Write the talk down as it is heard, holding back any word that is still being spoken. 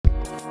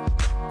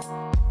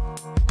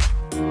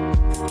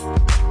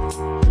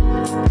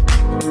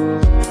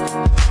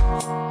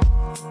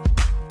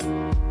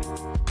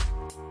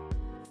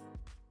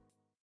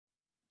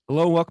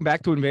Hello, and welcome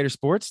back to Invader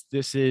Sports.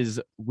 This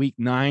is week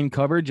 9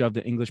 coverage of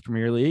the English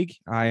Premier League.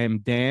 I am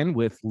Dan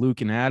with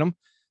Luke and Adam.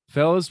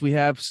 Fellas, we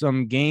have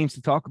some games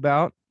to talk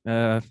about,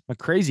 a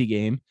crazy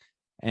game.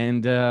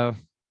 And how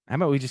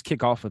about we just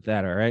kick off with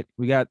that, all right?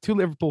 We got 2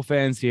 Liverpool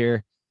fans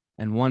here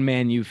and 1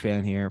 Man U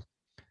fan here.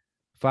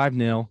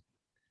 5-0.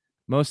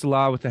 Mo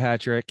Salah with the hat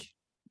trick.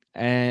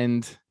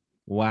 And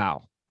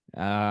wow.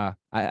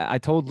 I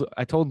told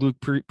Luke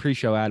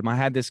pre-show, Adam, I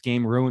had this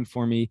game ruined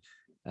for me.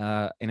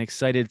 An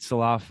excited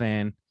Salah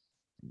fan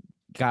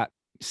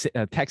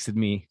texted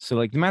me. So,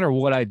 like, no matter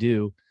what I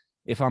do,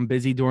 if I'm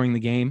busy during the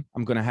game,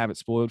 I'm going to have it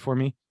spoiled for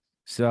me.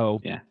 So,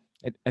 yeah,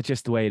 it's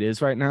just the way it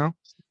is right now.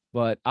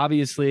 But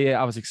obviously,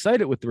 I was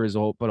excited with the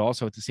result, but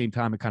also at the same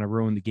time, it kind of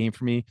ruined the game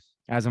for me.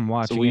 As I'm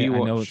watching I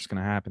know it's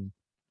going to happen.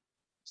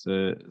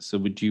 So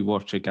would you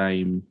watch a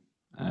game?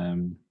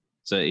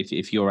 So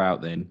if you're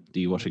out, then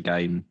do you watch a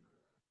game?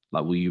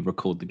 Like, will you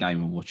record the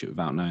game and watch it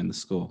without knowing the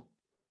score?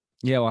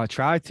 Yeah, well, I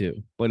try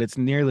to, but it's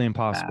nearly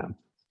impossible.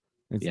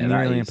 It's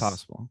nearly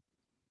impossible.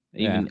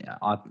 Even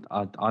I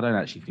don't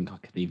actually think I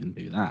could even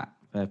do that.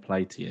 Fair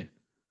play to you.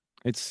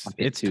 It's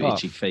too tough.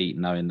 Itchy feet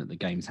knowing that the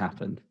game's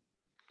happened.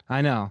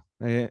 I know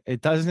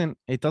it doesn't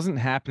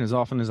happen as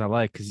often as I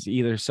like, because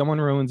either someone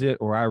ruins it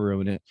or I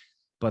ruin it.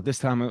 But this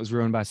time it was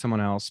ruined by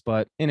someone else,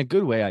 but in a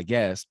good way, I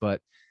guess.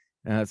 But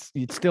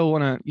you still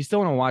want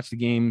to watch the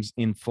games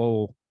in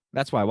full.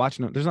 That's why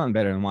watching it, there's nothing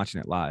better than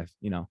watching it live,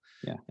 you know.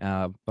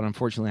 Yeah. But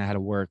unfortunately, I had to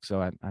work, so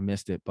I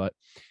missed it. But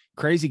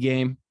crazy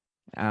game.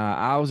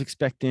 I was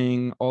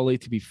expecting Ole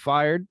to be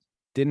fired.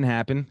 Didn't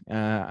happen.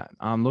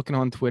 I'm looking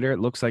on Twitter. It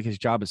looks like his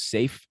job is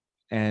safe.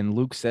 And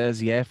Luke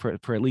says, yeah, for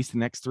at least the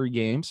next 3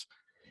 games.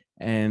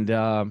 And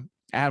Adam,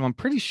 I'm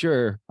pretty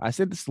sure I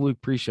said this to Luke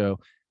pre-show.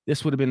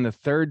 This would have been the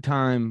 3rd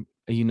time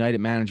a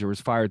United manager was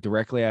fired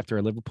directly after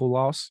a Liverpool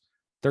loss,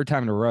 3rd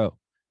time in a row.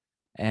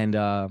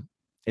 And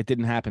it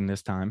didn't happen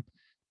this time.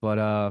 But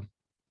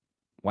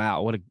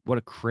wow, what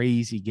a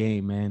crazy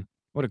game, man.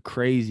 What a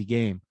crazy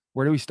game.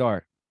 Where do we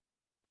start?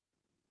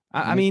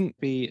 I mean,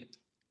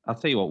 I'll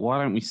tell you what,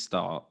 why don't we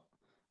start?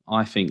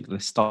 I think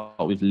let's start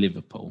with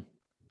Liverpool.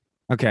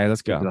 Okay,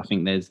 let's go. Because I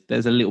think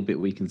there's a little bit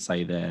we can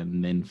say there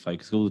and then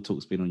focus. All the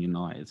talk's been on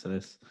United. So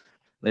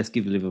let's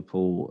give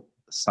Liverpool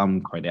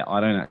some credit. I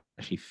don't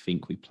actually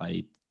think we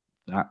played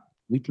that.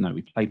 We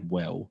played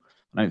well.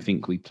 I don't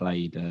think we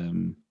played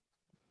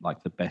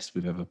like the best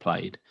we've ever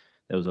played.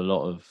 There was a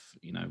lot of,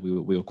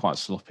 we were quite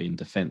sloppy in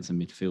defence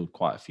and midfield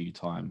quite a few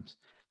times,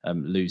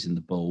 losing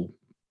the ball.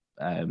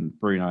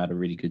 Bruno had a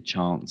really good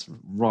chance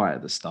right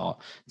at the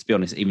start. To be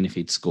honest, even if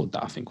he'd scored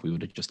that, I think we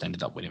would have just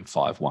ended up winning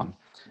 5-1.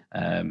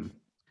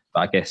 But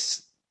I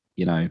guess,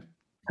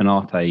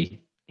 Konate,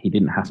 he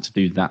didn't have to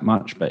do that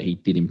much, but he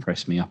did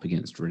impress me up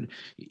against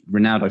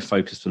Ronaldo.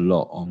 Focused a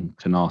lot on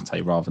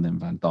Konate rather than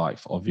Van Dijk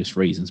for obvious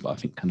reasons, but I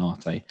think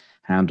Konate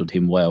handled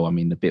him well. I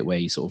mean, the bit where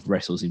he sort of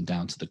wrestles him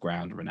down to the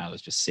ground,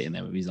 Ronaldo's just sitting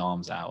there with his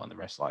arms out, and the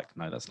rest like,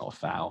 no, that's not a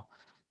foul.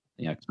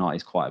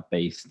 Konate's quite a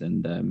beast.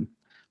 And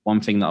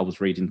one thing that I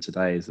was reading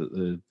today is that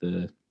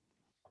the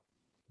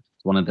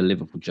one of the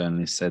Liverpool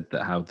journalists said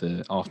that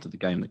after the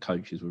game, the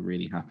coaches were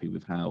really happy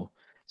with how.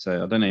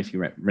 So I don't know if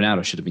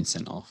Ronaldo should have been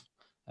sent off,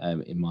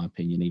 in my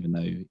opinion, even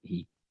though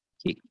he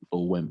kicked the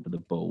ball, went for the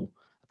ball.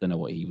 I don't know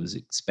what he was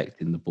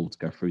expecting the ball to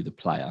go through the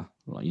player.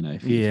 Like,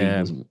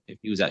 if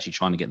he was actually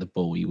trying to get the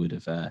ball, he would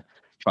have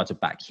tried to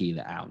back heel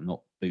it out,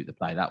 not boot the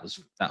player. That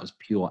was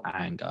pure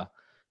anger.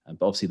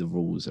 But obviously the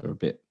rules are a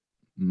bit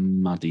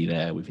muddy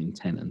there with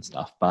intent and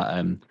stuff.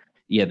 But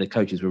the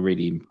coaches were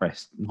really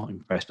not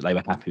impressed, but they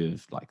were happy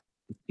with like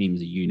the team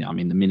as a unit. I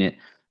mean, the minute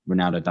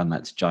Ronaldo done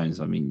that to Jones,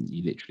 I mean,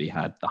 you literally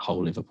had the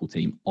whole Liverpool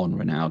team on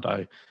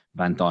Ronaldo,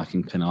 Van Dijk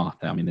and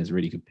Konate. I mean, there's a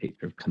really good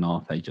picture of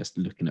Konate just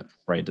looking at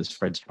Fred as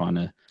Fred's trying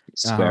to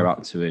square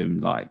up to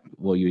him, like,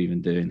 what are you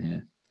even doing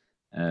here?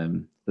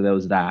 So there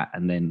was that.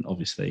 And then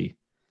obviously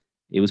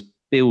it was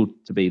billed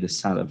to be the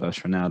Salah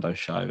versus Ronaldo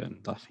show.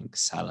 And I think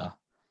Salah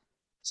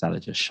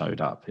just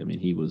showed up. I mean,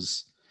 he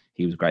was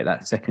great.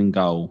 That second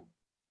goal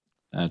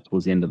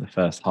towards the end of the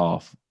first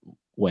half,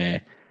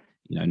 where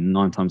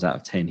 9 times out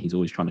of 10 he's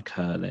always trying to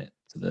curl it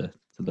to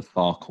the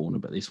far corner,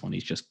 but this one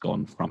he's just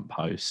gone front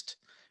post,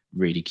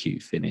 really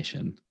cute finish.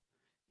 And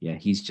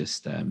he's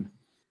just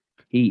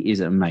he is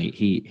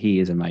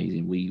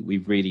amazing.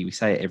 We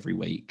say it every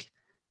week.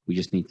 We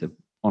just need to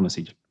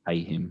honestly just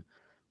pay him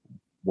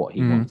what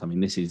he wants. I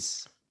mean, this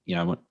is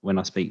when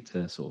I speak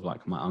to sort of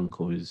like my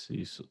uncle who's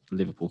a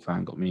Liverpool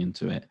fan, got me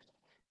into it.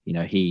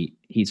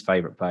 His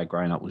favourite player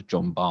growing up was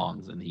John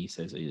Barnes, and he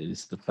says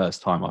it's the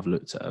first time I've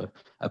looked at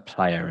a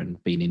player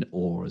and been in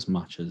awe as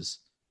much as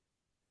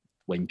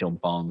when John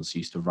Barnes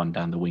used to run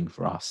down the wing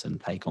for us and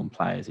take on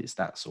players. It's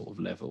that sort of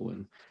level,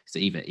 and it's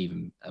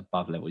even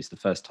above level. It's the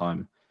first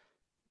time.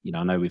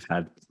 I know we've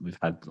had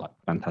like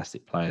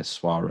fantastic players,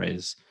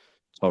 Suarez,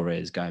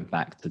 Torres, going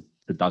back to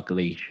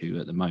Dalglish, who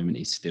at the moment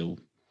is still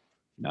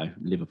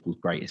Liverpool's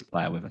greatest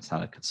player. Whether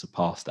Salah could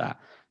surpass that,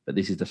 but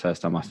this is the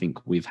first time I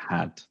think we've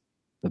had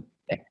the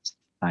best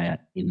player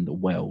in the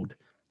world,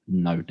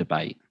 no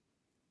debate.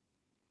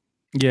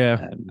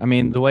 Yeah. I Um,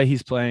 mean, the way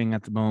he's playing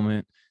at the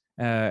moment,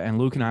 and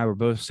Luke and I were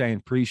both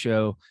saying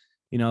pre-show,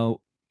 you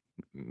know,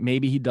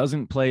 maybe he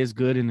doesn't play as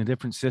good in a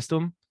different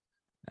system,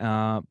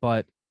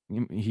 but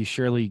he's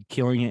surely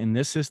killing it in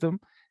this system.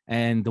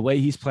 And the way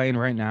he's playing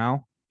right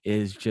now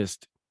is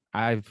just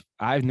I've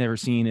never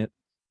seen it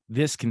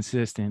this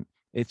consistent.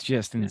 It's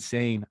just yeah,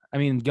 insane. I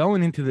mean,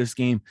 going into this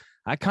game,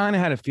 I kind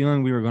of had a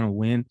feeling we were going to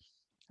win.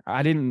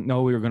 I didn't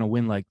know we were going to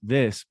win like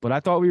this, but I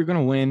thought we were going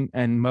to win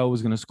and Mo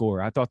was going to score.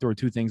 I thought there were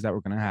two things that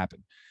were going to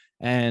happen.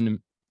 And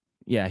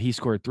yeah, he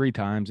scored 3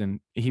 times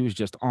and he was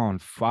just on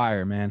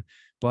fire, man.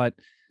 But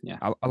yeah.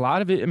 a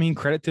lot of it, I mean,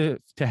 credit to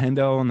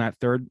Hendo on that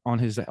third on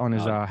his hat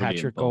Brilliant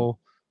trick ball. goal.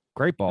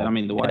 Great And I ball.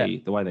 mean, Yeah.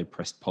 the way they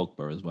pressed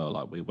Pogba as well.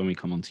 Like when we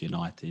come on to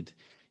United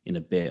in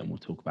a bit, and we'll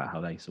talk about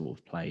how they sort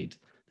of played,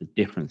 the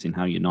difference in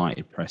how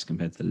United pressed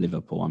compared to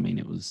Liverpool. I mean,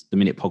 it was the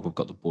minute Pogba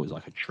got the ball, it was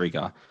like a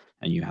trigger,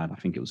 and you had, I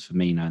think it was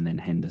Firmino and then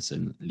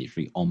Henderson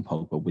literally on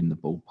Pogba, win the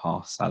ball,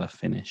 pass, Salah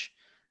finish.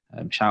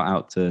 Shout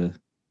out to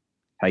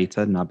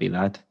Keita, Naby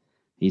lad.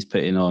 He's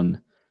putting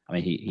on. I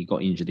mean, he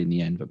got injured in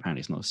the end, but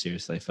apparently it's not as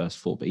serious as they first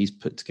thought. But he's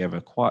put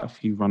together quite a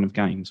few run of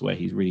games where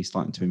he's really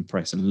starting to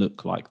impress and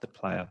look like the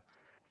player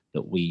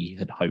that we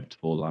had hoped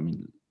for. I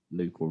mean,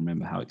 Luke will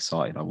remember how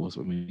excited I was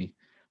when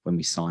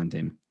we signed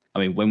him. I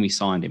mean, when we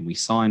signed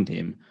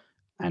him,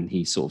 and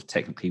he sort of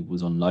technically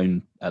was on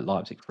loan at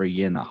Leipzig for a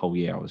year. And that whole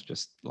year, I was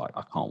just like,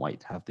 I can't wait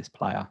to have this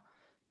player.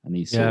 And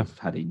he's Yeah. sort of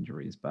had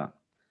injuries, but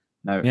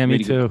no, Yeah, me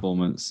really good too.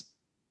 performance.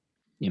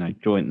 You know,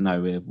 joint.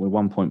 No, we're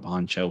 1 point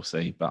behind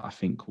Chelsea, but I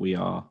think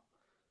we're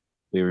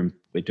doing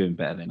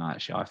better than I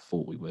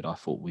thought we would. I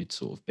thought we'd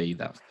sort of be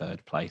that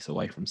third place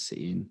away from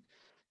City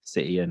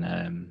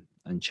and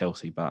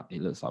Chelsea, but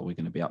it looks like we're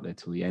going to be up there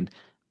till the end.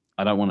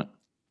 I don't want to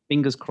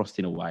fingers crossed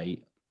in a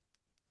way.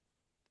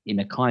 In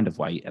a kind of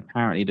way,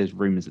 apparently there's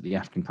rumours that the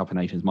African Cup of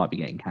Nations might be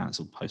getting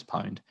cancelled,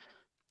 postponed.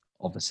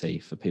 Obviously,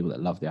 for people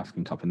that love the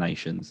African Cup of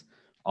Nations,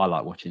 I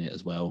like watching it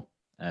as well.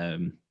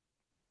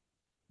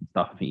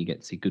 Stuff. I think you get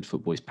to see good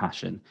football is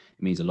passion.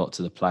 It means a lot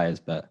to the players,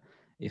 but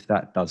if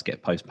that does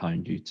get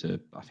postponed due to,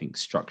 I think,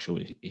 structural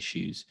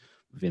issues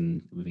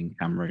within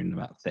Cameroon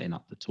about setting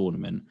up the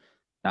tournament,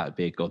 that would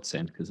be a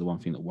godsend, because the one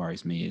thing that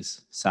worries me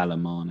is Salah,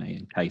 Mane,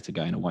 and Keita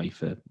going away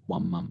for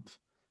 1 month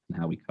and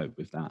how we cope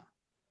with that.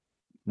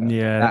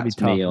 Yeah, that'd be That's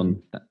tough. me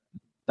on that.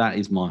 That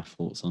is my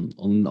thoughts on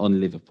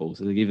Liverpool.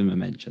 So to give them a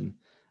mention,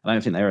 I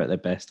don't think they were at their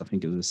best. I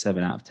think it was a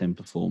 7 out of 10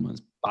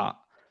 performance, but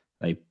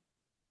they,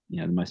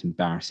 the most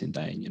embarrassing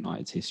day in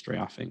United's history,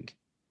 I think.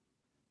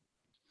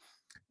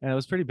 Yeah, it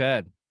was pretty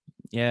bad.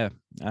 Yeah.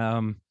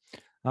 I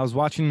was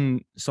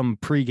watching some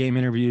pre-game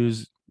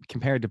interviews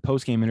compared to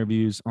post-game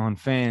interviews on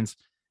fans,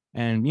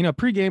 and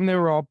pre-game they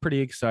were all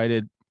pretty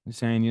excited,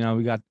 saying,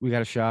 we got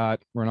a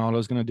shot.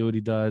 Ronaldo's gonna do what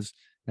he does.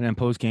 And then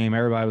post-game,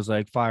 everybody was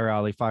like, fire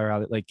alley, fire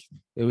alley. Like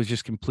it was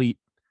just complete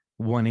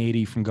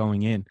 180 from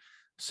going in.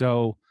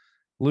 So,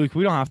 Luke,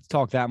 we don't have to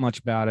talk that much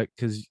about it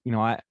because when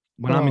I'm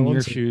I in want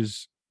your to.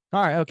 shoes.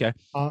 All right, okay.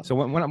 So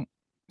when I'm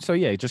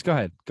yeah, just go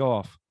ahead, go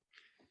off.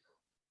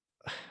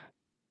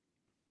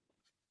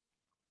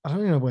 I don't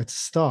even know where to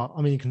start.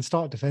 I mean, you can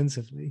start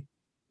defensively,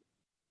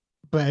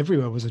 but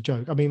everywhere was a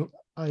joke. I mean,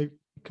 I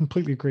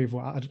completely agree with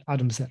what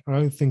Adam said. I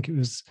don't think it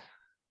was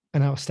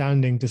an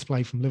outstanding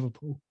display from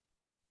Liverpool.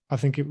 I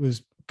think it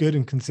was good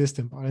and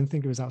consistent, but I don't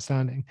think it was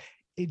outstanding.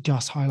 It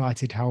just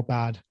highlighted how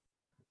bad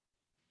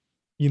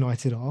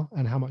United are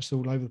and how much it's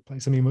all over the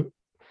place. I mean,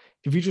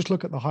 if you just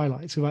look at the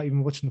highlights without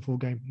even watching the full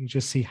game, you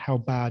just see how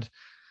bad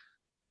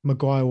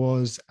Maguire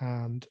was,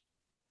 and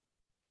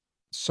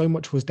so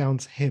much was down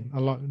to him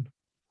alone.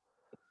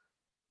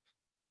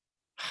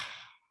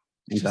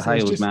 De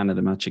Gea was man of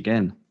the match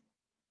again.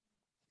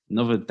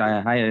 Another De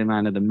Gea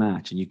man of the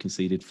match, and you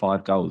conceded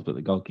 5 goals, but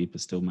the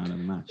goalkeeper's still man of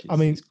the match.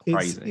 It's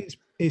crazy.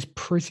 It's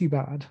pretty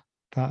bad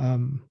that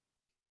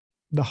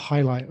the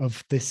highlight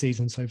of this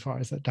season so far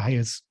is that De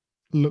Gea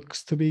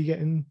looks to be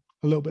getting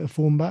a little bit of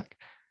form back.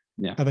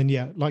 Yeah. And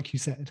then, like you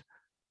said,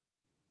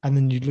 and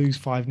then you lose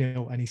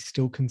 5-0 and he's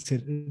still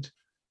considered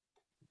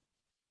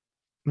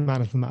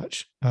man of the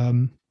match.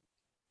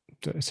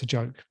 It's a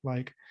joke.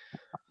 Like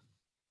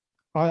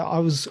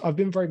I've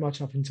been very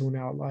much up until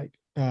now, like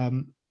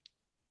kind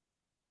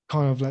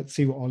of let's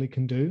see what Ollie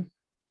can do.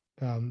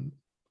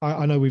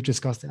 I know we've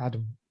discussed it,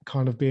 Adam,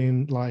 kind of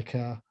being like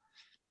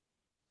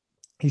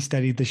he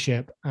steadied the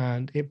ship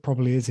and it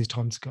probably is his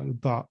time to go,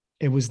 but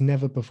it was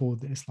never before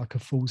this like a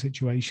full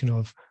situation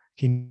of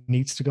he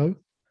needs to go.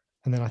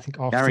 And then I think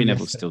after Gary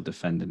Neville's still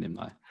defending him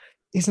though.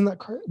 Isn't that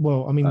correct?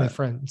 Well, I mean, they're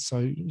friends, so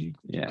you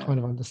kind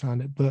of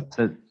understand it, but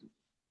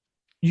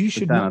you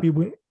should not be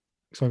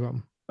sorry, go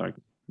on. Sorry.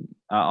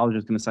 I was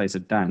just going to say, so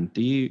Dan,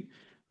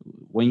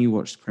 when you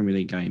watch Premier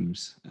League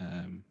games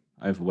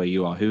over where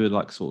you are, who are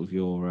like sort of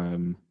your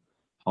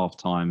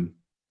halftime,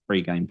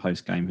 pre-game,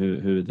 post-game?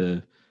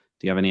 Do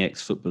you have any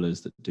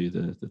ex-footballers that do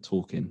the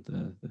talking?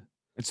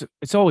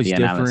 It's always the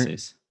different.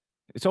 Analysis?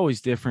 It's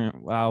always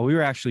different. We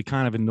were actually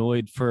kind of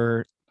annoyed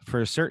for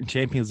certain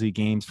Champions League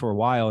games for a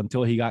while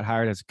until he got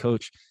hired as a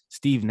coach.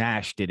 Steve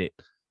Nash did it.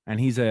 and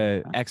he's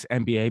a ex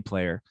NBA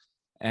player.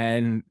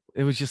 And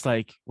it was just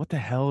like, what the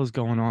hell is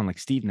going on? Like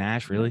Steve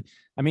Nash, really?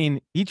 I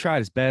mean, he tried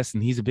his best,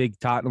 and he's a big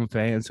Tottenham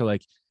fan, so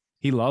like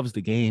he loves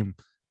the game.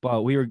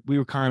 But we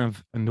were kind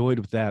of annoyed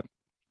with that.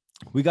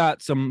 We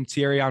got some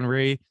Thierry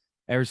Henry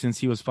ever since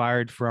he was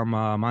fired from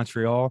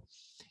Montreal,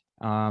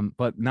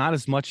 but not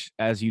as much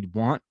as you'd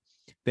want.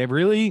 They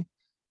really,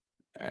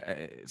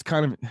 it's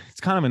kind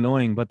of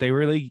annoying, but they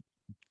really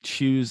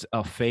choose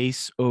a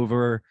face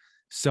over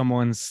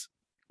someone's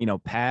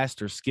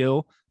past or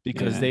skill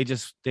because Yeah.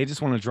 they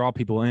just want to draw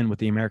people in with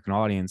the American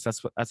audience.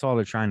 That's all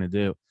they're trying to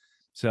do.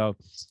 So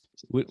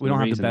we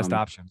don't have the best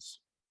options.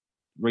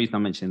 Reason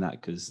I'm mentioning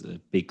that because the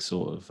big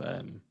sort of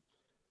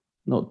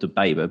not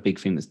debate, but a big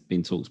thing that's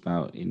been talked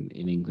about in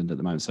England at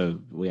the moment. So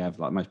we have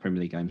like most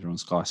Premier League games are on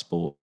Sky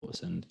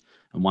Sports, and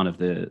one of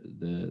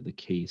the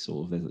key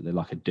sort of they're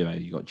like a duo.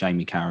 You've got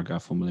Jamie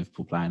Carragher, former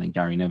Liverpool player, and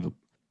Gary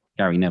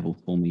Neville,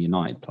 former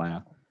United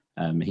player.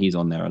 He's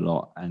on there a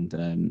lot,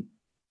 and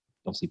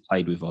obviously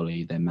played with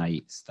Ollie. They're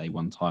mates. They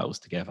won titles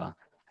together,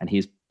 and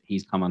he's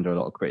come under a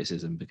lot of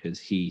criticism because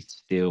he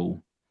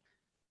still.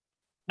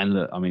 And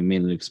look, I mean, me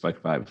and Luke spoke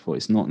about it before.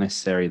 It's not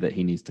necessary that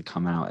he needs to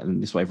come out,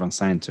 and this is what everyone's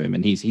saying to him.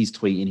 And he's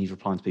tweeting, he's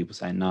replying to people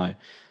saying no,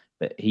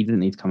 but he didn't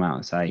need to come out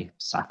and say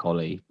sack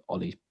Ollie,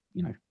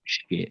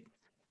 shit.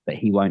 But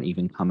he won't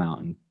even come out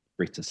and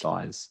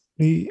criticise.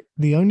 The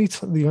only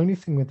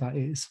thing with that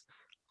is,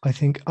 I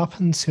think up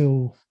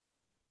until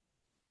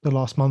the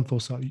last month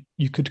or so,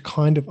 you could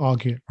kind of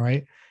argue it,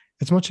 right?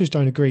 As much as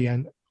don't agree,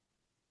 and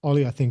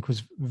Ollie, I think,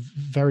 was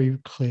very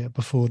clear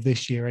before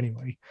this year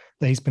anyway,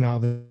 that he's been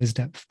out of his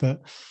depth.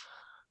 But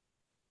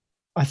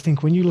I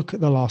think when you look at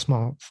the last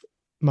month,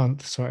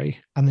 and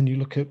then you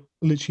look at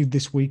literally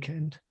this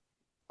weekend,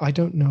 I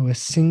don't know a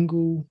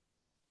single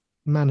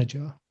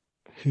manager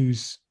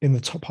who's in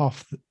the top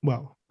half.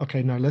 Well,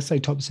 okay, no, let's say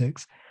top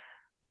 6,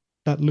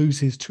 that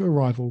loses to a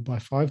rival by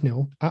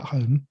 5-0 at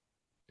home,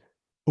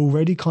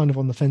 already kind of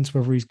on the fence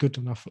whether he's good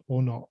enough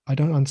or not. I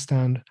don't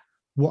understand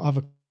what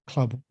other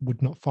club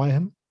would not fire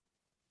him.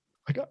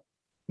 I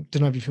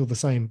don't know if you feel the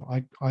same,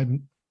 but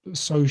I'm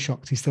so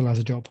shocked he still has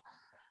a job.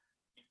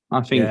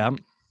 I think. Yeah,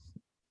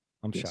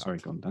 I'm shocked. Sorry,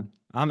 go on, Dan.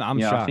 I'm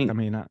shocked.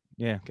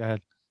 Go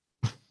ahead.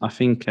 I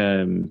think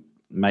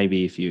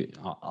maybe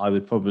I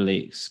would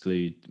probably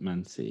exclude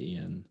Man City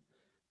and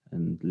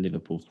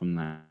Liverpool from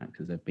that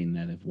because they've been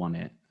there, they've won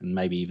it, and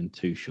maybe even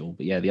Tuchel.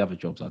 But yeah, the other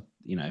jobs are,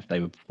 if they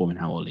were performing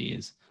how Ollie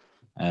is.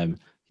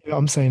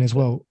 I'm saying as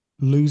well,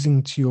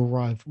 losing to your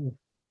rival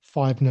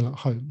 5-0 at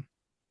home.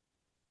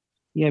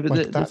 Yeah,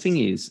 but the thing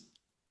is,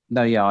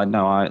 no, yeah, I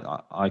know,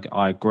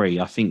 I agree.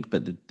 I think,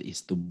 but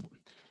it's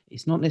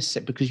not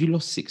necessary because you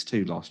lost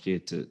 6-2 last year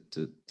to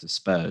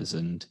Spurs,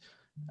 and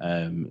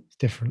it's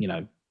different.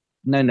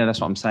 No,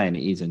 that's what I'm saying.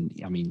 It is, and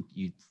I mean,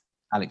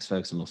 Alex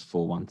Ferguson lost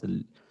 4-1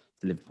 to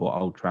Liverpool at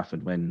Old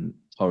Trafford when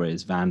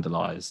Torres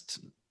vandalised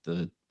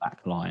the back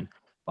line.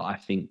 But I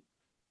think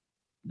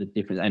the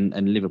difference,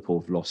 and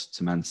Liverpool have lost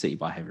to Man City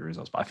by heavy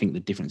results, but I think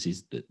the difference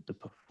is the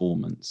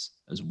performance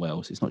as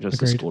well. So it's not just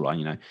the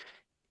scoreline.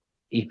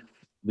 If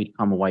we'd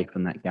come away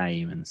from that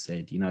game and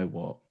said, you know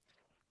what,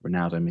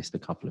 Ronaldo missed a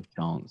couple of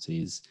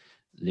chances,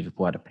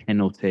 Liverpool had a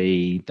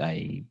penalty,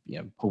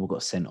 Paul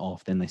got sent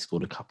off, then they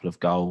scored a couple of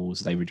goals,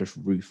 they were just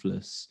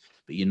ruthless.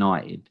 But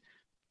United,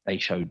 they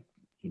showed,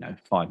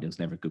 5-0 was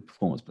never a good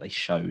performance, but they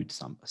showed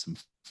some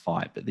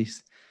fight. But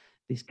this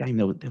game,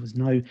 there was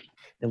no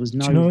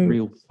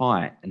real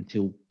fight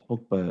until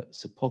Pogba.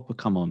 So Pogba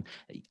come on.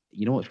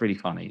 You know what's really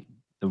funny?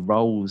 The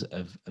roles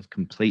have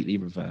completely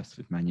reversed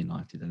with Man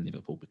United and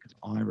Liverpool, because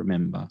I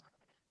remember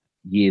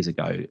years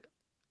ago,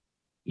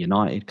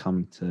 United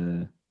come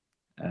to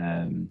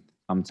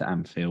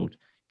Anfield.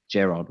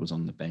 Gerrard was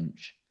on the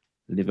bench.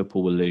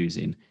 Liverpool were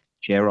losing.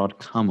 Gerrard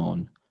come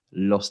on,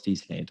 lost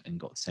his head and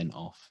got sent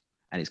off.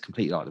 And it's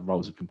completely like the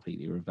roles are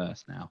completely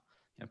reversed now.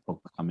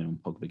 Pogba coming on,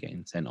 Pogba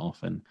getting sent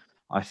off. And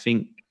I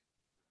think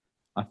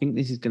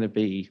this is going to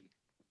be,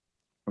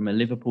 from a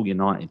Liverpool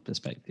United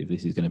perspective,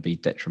 this is going to be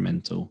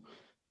detrimental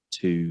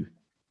to,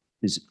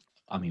 because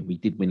I mean, we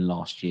did win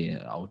last year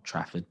at Old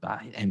Trafford,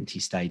 but empty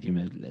stadium,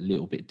 a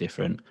little bit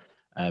different.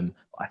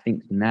 I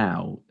think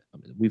now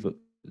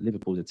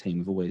Liverpool's a team,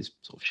 we've always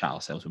sort of shot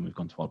ourselves when we've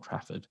gone to Old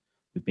Trafford.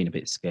 We've been a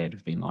bit scared.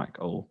 We've been like,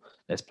 oh,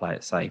 let's play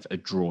it safe. A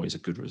draw is a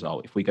good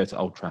result. If we go to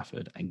Old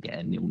Trafford and get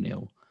a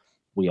 0-0,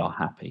 we are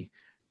happy.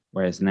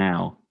 Whereas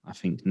now, I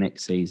think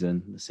next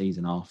season, the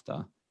season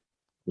after,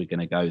 we're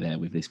going to go there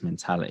with this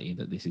mentality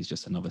that this is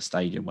just another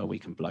stadium where we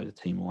can blow the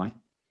team away.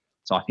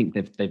 So I think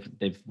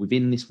they've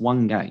within this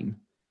one game,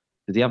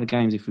 because the other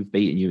games, if we've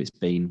beaten you, it's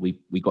been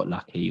we got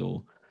lucky,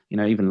 or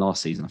even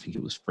last season, I think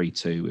it was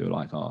 3-2. We were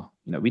like,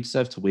 we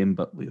deserved to win,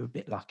 but we were a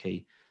bit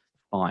lucky.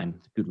 Fine,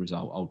 good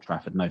result. Old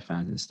Trafford, no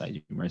fans in the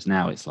stadium. Whereas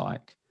now it's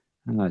like,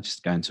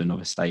 just going to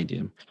another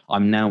stadium.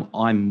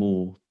 I'm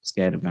more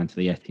scared of going to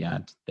the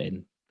Etihad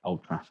than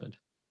Old Trafford,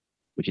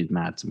 which is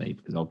mad to me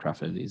because Old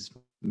Trafford is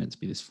meant to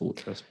be this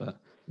fortress. But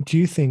do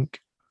you think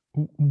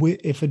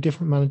if a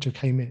different manager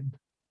came in,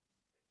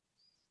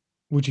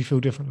 would you feel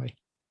differently?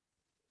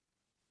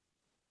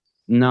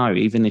 No,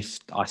 even if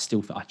I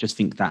just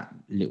think that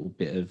little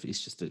bit of it's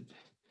just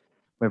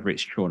whether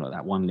it's true or not,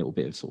 that one little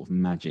bit of sort of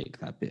magic,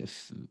 that bit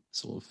of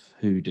sort of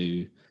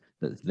hoodoo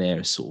that's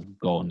there is sort of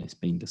gone. It's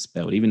been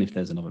dispelled. Even if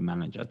there's another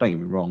manager, don't get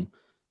me wrong,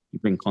 you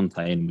bring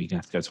Conte in, we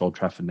have to go to Old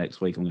Trafford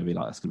next week. I'm going to be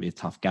like, that's going to be a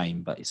tough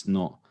game, but it's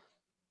not.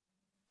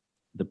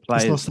 The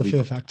players, It's lost the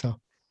fear factor.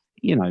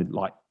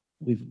 Like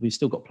we've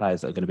still got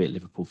players that are going to be at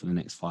Liverpool for the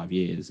next 5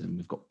 years, and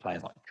we've got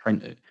players like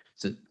Trent.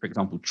 So, for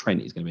example,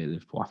 Trent is going to be at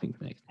Liverpool, I think, for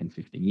the next 10,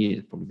 15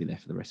 years, probably be there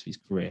for the rest of his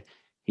career.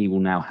 He will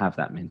now have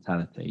that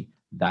mentality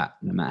that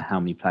no matter how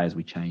many players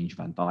we change,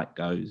 Van Dijk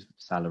goes,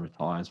 Salah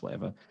retires,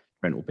 whatever,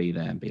 Trent will be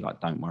there and be like,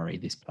 don't worry,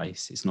 this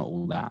place, it's not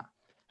all that.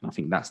 And I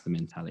think that's the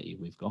mentality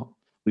we've got.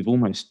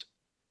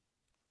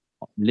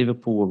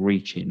 Liverpool are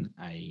reaching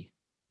a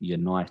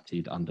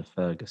United under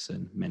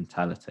Ferguson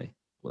mentality.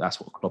 Well,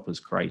 that's what Klopp has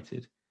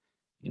created.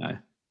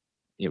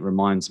 It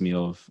reminds me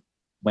of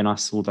when I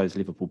saw those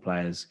Liverpool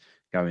players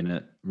going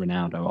at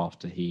Ronaldo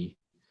after he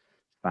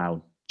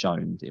fouled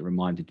Jones. It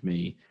reminded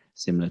me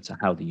similar to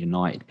how the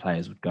United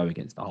players would go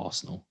against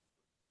Arsenal,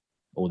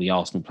 or the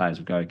Arsenal players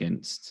would go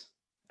against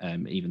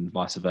even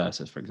vice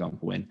versa. For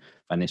example, when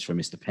Van Nistelrooy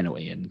missed a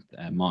penalty and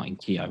Martin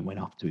Keown went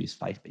up to his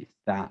face. But it's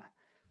that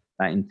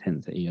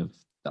intensity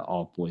that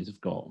our boys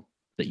have got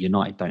that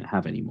United don't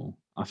have anymore.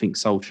 I think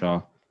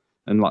Solskjaer,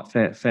 and like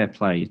fair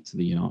play to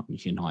the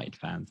United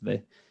fans,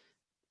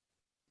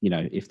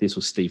 if this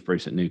was Steve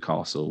Bruce at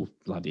Newcastle,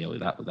 bloody hell,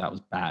 that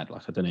was bad.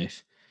 Like, I don't know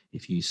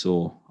if you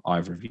saw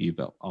either of you,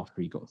 but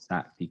after he got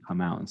sacked, he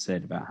come out and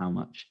said about how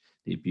much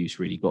the abuse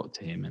really got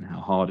to him and how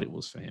hard it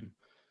was for him.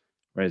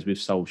 Whereas with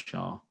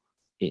Solskjaer,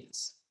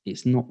 it's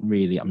not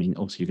really. I mean,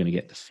 obviously you're going to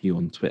get the few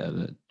on Twitter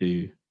that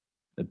do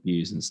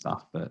abuse and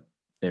stuff, but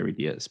they're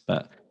idiots.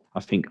 But I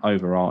think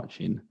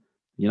overarching,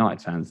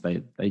 United fans,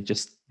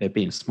 they're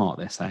being smart.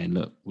 They're saying,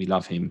 look, we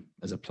love him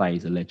as a player,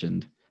 he's a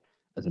legend,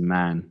 as a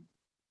man.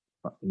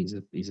 But he's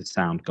a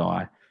sound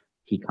guy.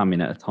 He come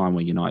in at a time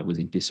where United was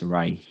in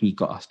disarray. He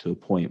got us to a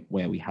point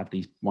where we have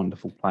these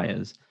wonderful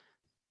players,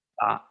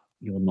 but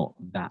you're not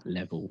that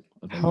level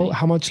of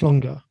how much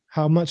longer?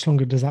 How much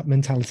longer does that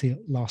mentality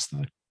last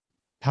though?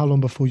 How long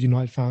before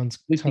United fans?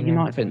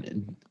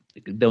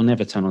 They'll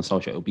never turn on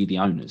Solskjaer. It'll be the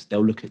owners.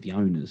 They'll look at the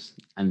owners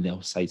and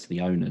they'll say to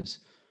the owners,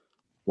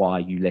 "Why are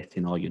you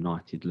letting our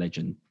United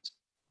legend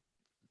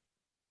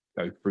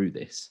go through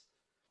this?"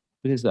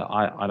 Because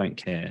I don't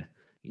care.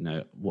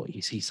 What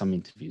you see some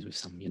interviews with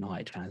some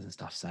United fans and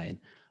stuff saying,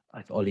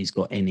 if Ollie's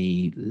got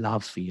any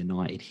love for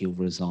United, he'll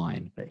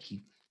resign. But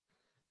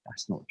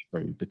that's not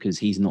true, because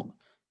he's not.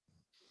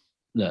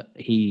 Look,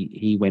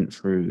 he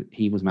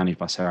was managed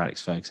by Sir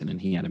Alex Ferguson,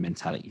 and he had a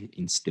mentality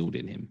instilled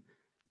in him.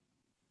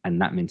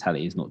 And that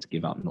mentality is not to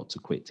give up, not to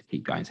quit, to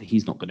keep going. So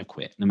he's not going to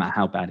quit, no matter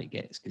how bad it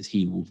gets, because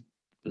he will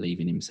believe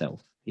in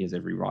himself. He has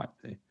every right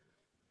to.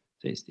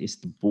 So it's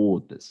the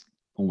board that's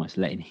almost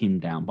letting him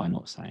down by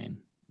not saying,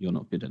 you're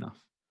not good enough.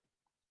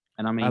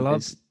 And I mean,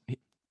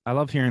 I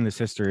love hearing this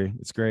history.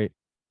 It's great.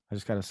 I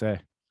just got to say.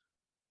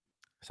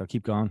 So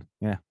keep going.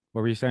 Yeah.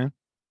 What were you saying?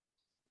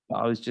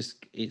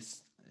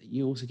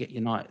 You also get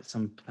United,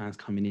 some fans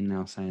coming in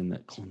now saying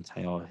that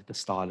Conte, the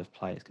style of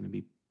play is going to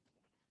be.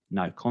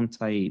 No,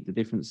 Conte, the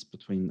difference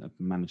between a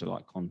manager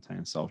like Conte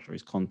and Solskjaer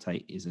is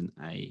Conte isn't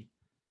a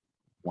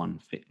one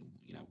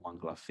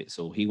glove fits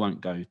all. He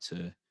won't go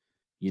to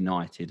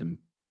United and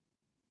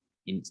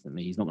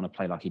instantly. He's not going to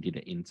play like he did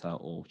at Inter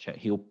or Czech.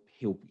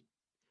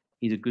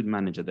 He's a good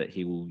manager that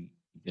he will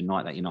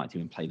unite that United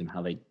team and play them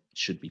how they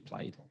should be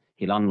played.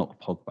 He'll unlock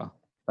Pogba.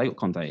 They got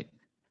Conte.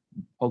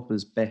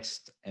 Pogba's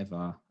best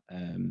ever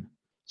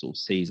sort of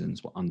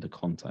seasons were under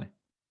Conte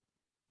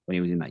when he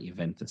was in that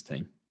Juventus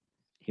team.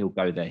 He'll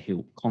go there.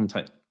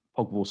 Pogba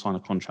will sign a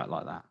contract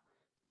like that,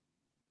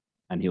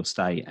 and he'll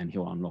stay and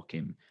he'll unlock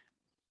him.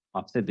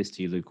 I've said this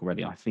to you, Luke,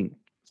 already. I think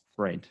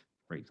Fred,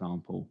 for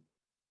example,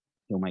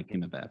 he'll make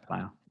him a better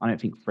player. I don't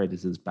think Fred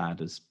is as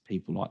bad as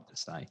people like to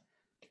say.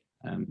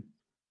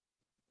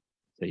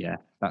 So yeah,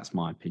 that's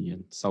my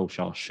opinion.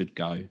 Solskjaer should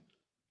go.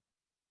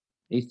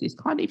 It's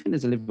kind of, even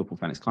as a Liverpool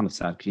fan, it's kind of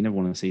sad because you never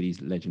want to see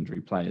these legendary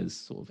players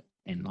sort of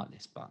end like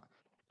this. But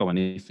go on,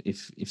 if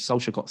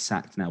Solskjaer got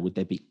sacked now, would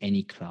there be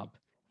any club,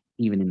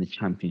 even in the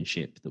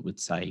Championship, that would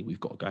say we've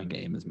got to go and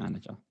get him as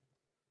manager?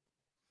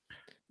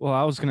 Well,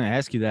 I was going to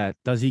ask you that.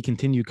 Does he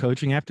continue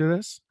coaching after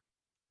this?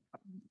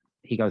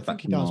 He goes back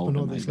to Molde, but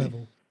not this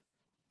level.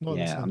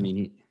 I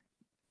mean,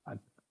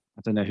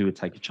 I don't know who would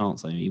take a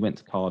chance on him. He went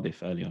to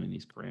Cardiff early on in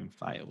his career and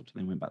failed,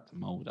 and then went back to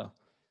Molde.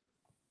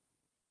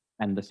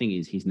 And the thing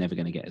is, he's never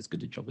going to get as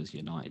good a job as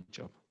United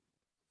job.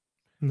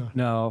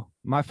 No.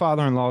 My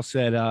father-in-law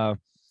said,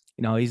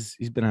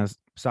 he's been a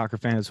soccer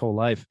fan his whole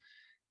life,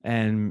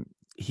 and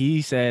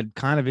he said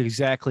kind of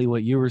exactly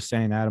what you were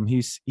saying, Adam.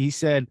 He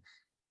said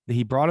that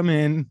he brought him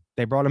in.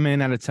 They brought him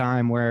in at a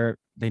time where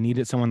they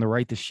needed someone to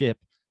right the ship,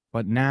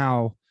 but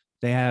now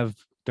they have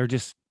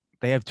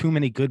too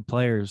many good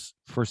players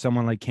for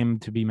someone like him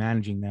to be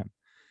managing them.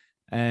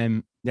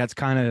 And that's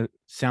kind of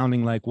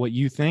sounding like what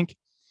you think.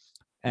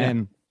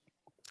 And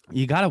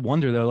you got to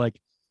wonder, though, like,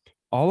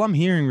 all I'm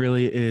hearing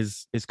really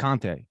is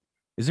Conte.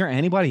 Is there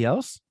anybody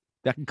else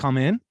that can come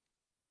in?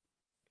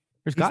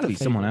 There's got to be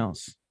someone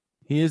else.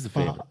 He is the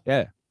favorite.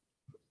 Yeah.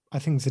 I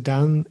think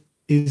Zidane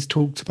is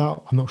talked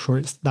about. I'm not sure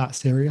it's that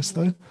serious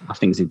though. I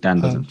think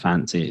Zidane doesn't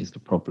fancy it is the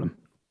problem.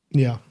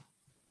 Yeah.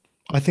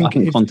 I think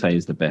Conte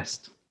is the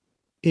best.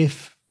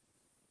 If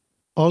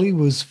Oli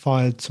was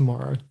fired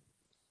tomorrow,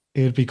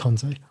 it would be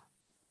Conte.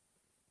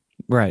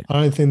 Right.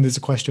 I don't think there's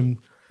a question.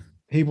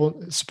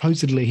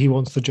 Supposedly he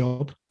wants the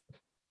job.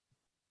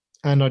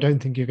 And I don't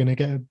think you're going to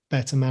get a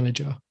better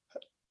manager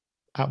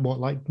at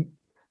a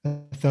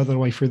third of the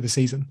way through the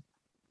season.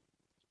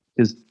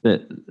 Because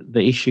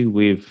the issue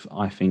with,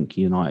 I think,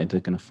 United are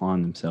going to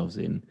find themselves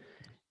in,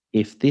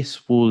 if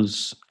this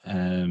was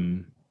a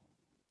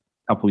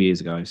couple of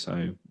years ago,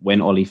 so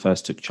when Oli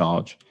first took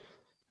charge,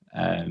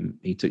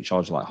 he took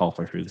charge like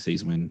halfway through the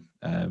season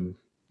when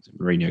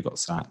Mourinho got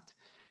sacked.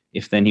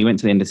 If then he went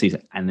to the end of the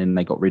season and then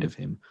they got rid of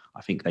him,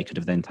 I think they could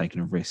have then taken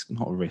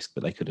not a risk,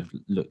 but they could have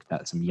looked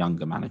at some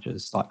younger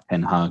managers like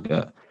Ten Hag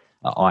at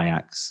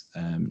Ajax,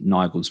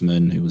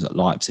 Nagelsmann, who was at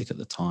Leipzig at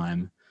the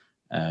time,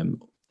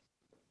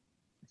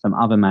 some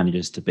other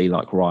managers to be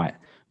like, right,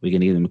 we're going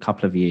to give them a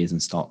couple of years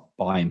and start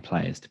buying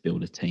players to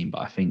build a team.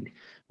 But I think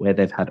where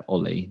they've had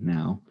Oli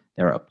now,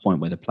 they're at a point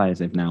where the players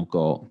they've now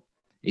got,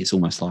 it's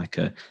almost like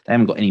they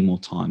haven't got any more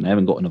time. They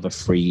haven't got another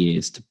 3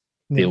 years to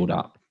build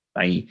up.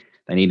 They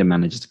need a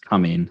manager to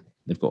come in.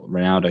 They've got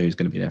Ronaldo, who's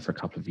going to be there for a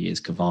couple of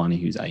years.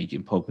 Cavani, who's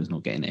aging. Pogba's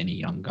not getting any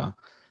younger.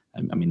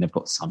 I mean, they've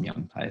got some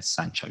young players,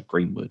 Sancho,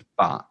 Greenwood,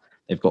 but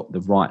they've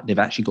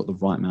actually got the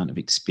right amount of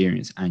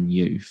experience and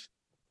youth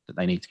that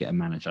they need to get a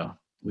manager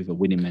with a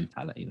winning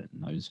mentality that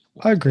knows.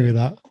 I agree with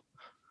that.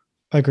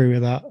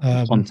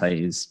 Conte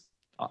is.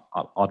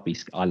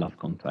 I love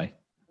Conte.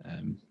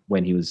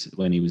 When he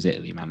was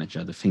Italy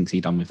manager, the things he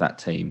done with that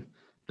team,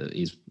 that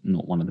is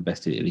not one of the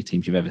best Italy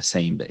teams you've ever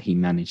seen, but he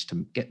managed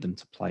to get them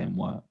to play and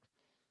work.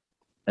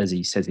 As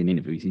he says in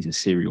interviews, he's a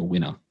serial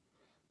winner.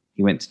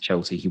 He went to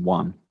Chelsea, he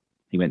won.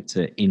 He went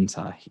to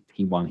Inter,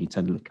 he won. He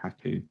turned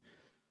Lukaku.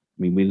 I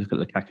mean, we look at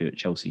Lukaku at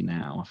Chelsea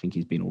now. I think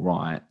he's been all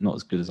right, not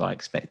as good as I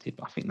expected,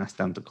 but I think that's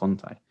down to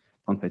Conte.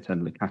 Conte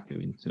turned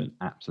Lukaku into an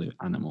absolute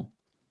animal.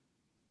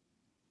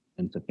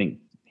 And to think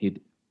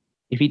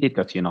if he did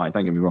go to United,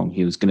 don't get me wrong,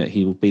 he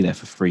will be there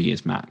for 3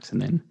 years max,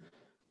 and then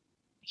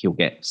he'll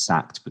get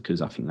sacked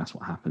because I think that's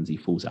what happens. He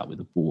falls out with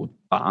the board.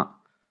 But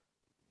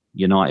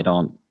United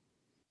aren't.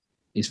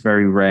 It's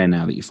very rare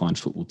now that you find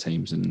football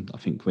teams, and I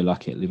think we're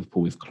lucky at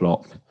Liverpool with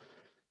Klopp.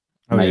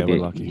 We're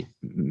lucky.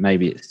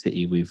 Maybe it's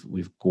City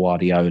with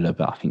Guardiola,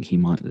 but I think he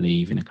might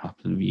leave in a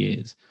couple of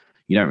years.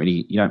 You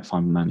don't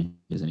find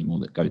managers anymore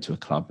that go to a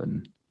club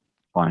and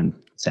try and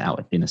set out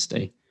a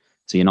dynasty.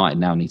 So United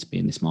now need to be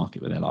in this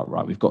market where they're like,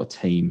 right, we've got a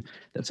team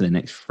that for the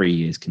next 3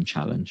 years can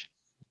challenge.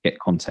 Get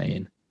Conte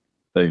in,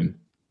 boom.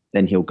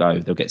 Then he'll go.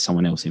 They'll get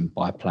someone else in,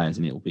 buy players,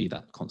 and it'll be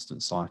that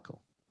constant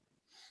cycle.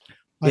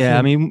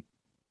 I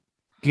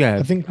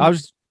think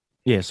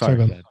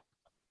sorry.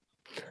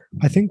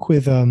 I think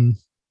with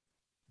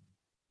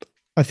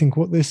I think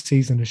what this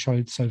season has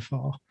showed so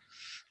far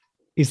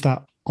is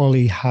that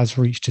Oli has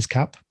reached his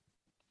cap.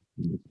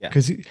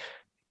 Because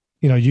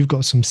you've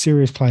got some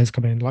serious players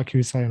coming in, like you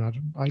were saying,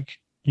 Adam. Like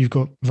you've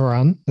got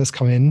Varane that's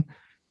come in.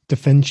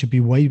 Defense should be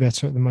way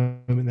better at the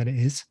moment than it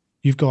is.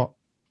 You've got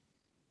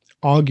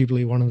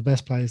arguably one of the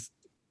best players.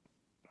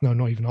 No,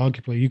 not even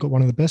arguably. You've got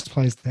one of the best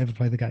players to ever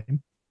play the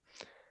game.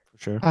 For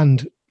sure.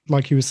 And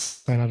like you were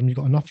saying, Adam, you've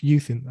got enough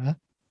youth in there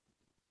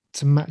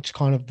to match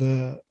kind of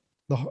the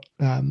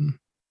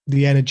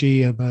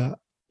energy of and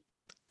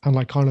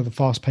like kind of the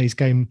fast-paced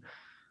game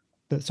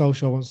that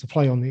Solskjaer wants to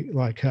play on,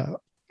 the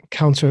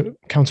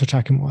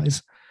counter-attacking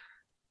wise.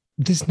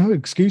 There's no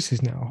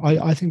excuses now.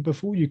 I think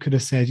before you could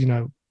have said,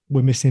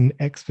 we're missing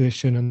X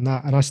position and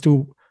that, and I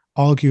still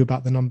argue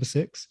about the number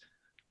 6.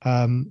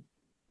 But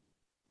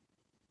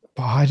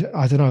I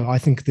don't know. I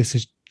think this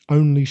has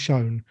only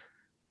shown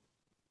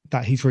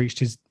that he's reached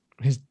his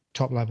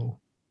top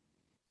level,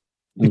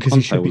 because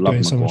he should be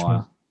doing so much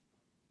more.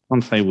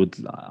 Conte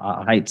would,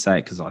 I hate to say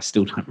it because I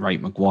still don't rate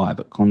Maguire,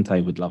 but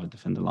Conte would love a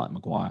defender like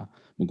Maguire.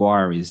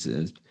 Maguire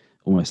is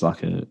almost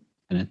like an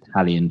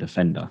Italian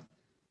defender.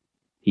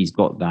 He's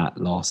got that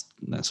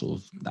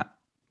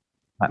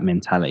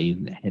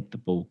mentality, hit the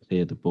ball,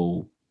 clear the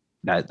ball,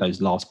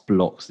 those last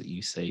blocks that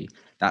you see.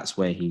 That's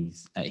where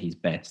he's at his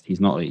best.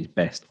 He's not at his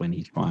best when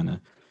he's trying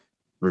to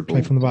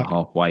play from the back,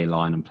 halfway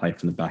line, and play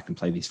from the back and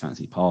play these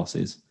fancy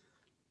passes.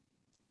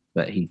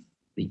 But he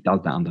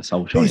does that under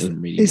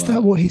Solskjaer. Is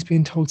that what he's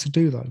being told to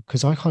do though?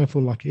 Because I kind of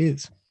feel like it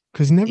is.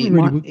 Because he never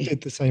really did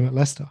the same at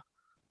Leicester.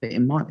 It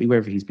might be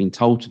whether he's been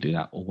told to do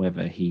that or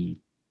whether it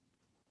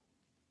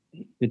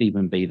could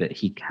even be that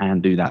he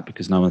can do that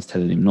because no one's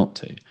telling him not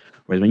to.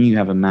 Whereas when you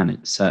have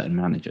certain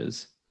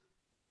managers,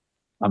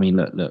 I mean,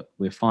 look,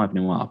 we're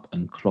 5-0 up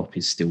and Klopp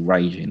is still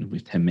raging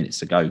with 10 minutes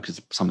to go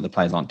because some of the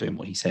players aren't doing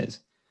what he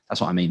says.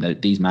 That's what I mean.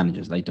 These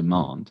managers, they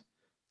demand.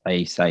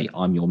 They say,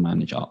 I'm your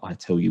manager. I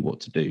tell you what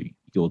to do.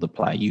 You're the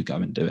player. You go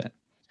and do it.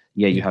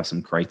 Yeah, you have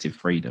some creative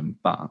freedom,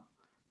 but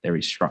there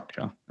is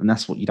structure, and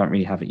that's what you don't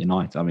really have at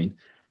United. I mean,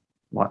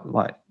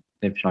 like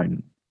they've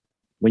shown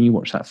when you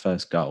watch that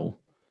first goal.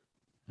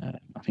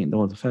 I think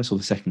the first or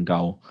the second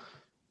goal.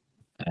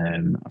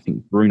 I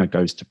think Bruno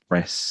goes to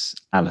press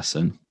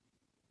Alisson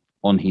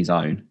on his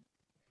own.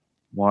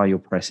 While you're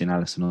pressing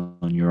Alisson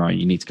on your own,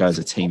 you need to go as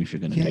a team if you're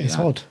going to do that. Yeah, it's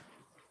odd.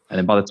 And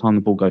then by the time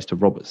the ball goes to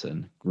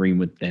Robertson,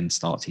 Greenwood then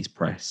starts his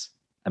press.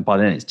 And by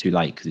then it's too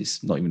late because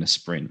it's not even a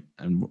sprint.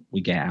 And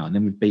we get out. And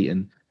then we've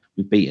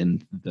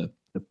beaten the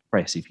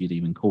press, if you'd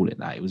even call it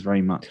that. It was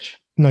very much...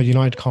 No,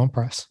 United can't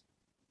press.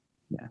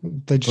 Yeah.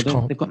 They just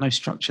can't. They've got no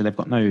structure. They've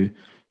got no...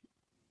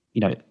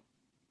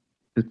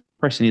 The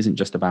pressing isn't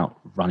just about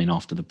running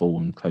after the ball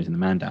and closing the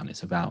man down.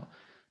 It's about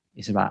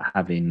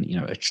having,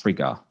 a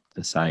trigger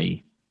to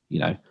say,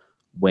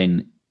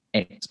 when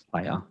X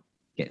player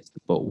gets the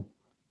ball,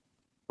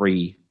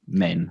 3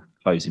 men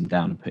close him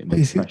down and put him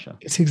under pressure.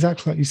 It's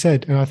exactly like you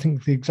said. And I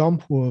think the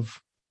example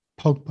of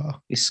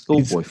Pogba... It's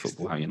schoolboy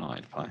football how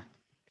United play.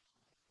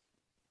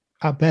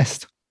 At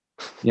best.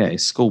 Yeah,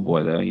 it's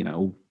schoolboy. They're,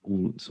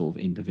 all sort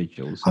of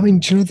individuals. I mean,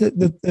 do you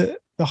know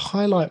the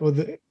highlight or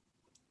the...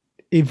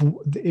 If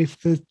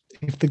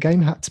the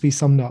game had to be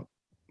summed up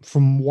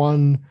from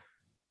one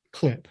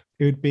clip,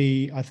 it would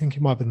be, I think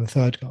it might have been the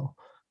third goal,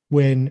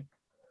 when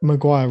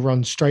Maguire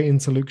runs straight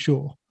into Luke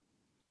Shaw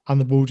and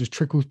the ball just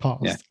trickles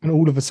past, and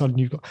all of a sudden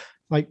you've got,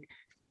 like,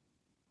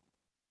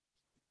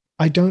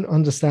 I don't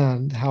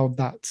understand how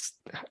that's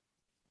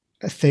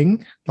a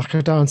thing. Like,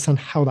 I don't understand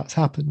how that's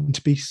happened,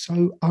 to be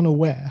so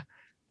unaware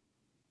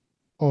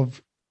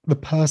of the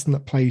person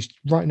that plays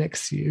right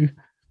next to you.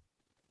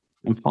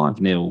 And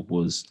 5-0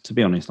 was, to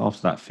be honest,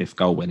 after that 5th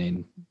goal went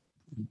in,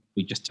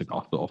 we just took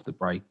our foot off the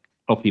brake.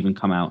 Klopp even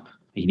come out,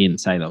 he didn't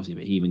say that,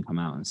 but he even come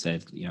out and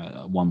said,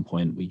 at one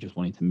point we just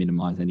wanted to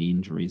minimise any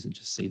injuries and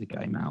just see the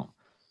game out.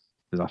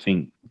 Because I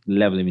think the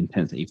level of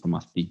intensity from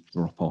us did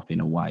drop off in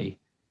a way,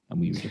 and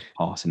we were just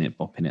passing it,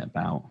 bopping it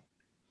about.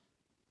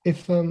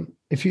 If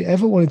you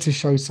ever wanted to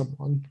show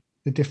someone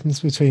the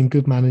difference between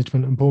good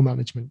management and poor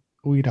management,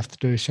 all you'd have to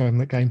do is show them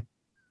that game.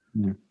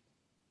 Yeah.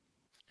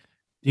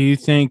 Do you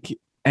think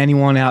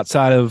anyone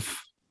outside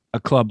of a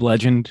club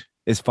legend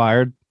is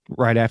fired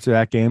right after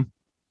that game?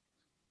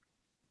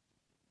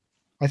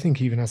 I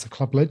think even as a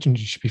club legend,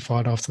 you should be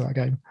fired after that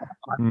game.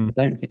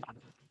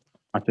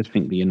 I just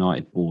think the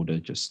United board are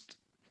just...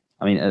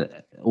 I mean,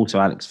 also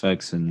Alex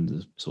Ferguson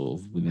is sort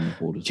of within the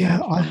board as well.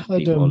 Yeah, I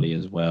heard Ollie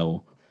as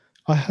well.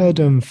 I heard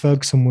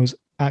Ferguson was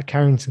at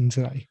Carrington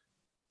today,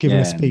 giving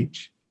a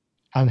speech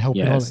and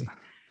helping Ollie.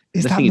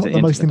 Is that not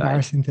the most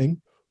embarrassing thing?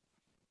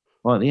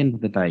 Well, at the end of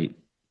the day,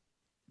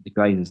 the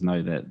Glazers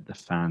know that the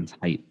fans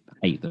hate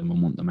them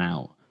and want them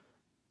out,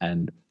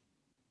 and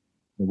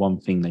the one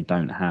thing they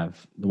don't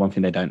have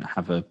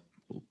a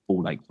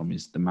ball ache from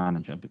is the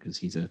manager, because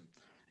he's a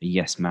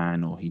yes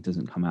man, or he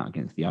doesn't come out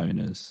against the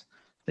owners.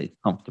 That it's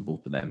comfortable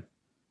for them,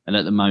 and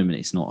at the moment,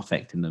 it's not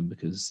affecting them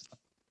because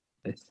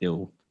they're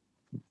still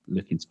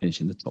looking to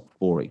finish in the top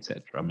 4,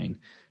 etc. I mean,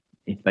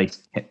 if they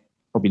kept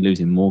probably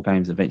losing more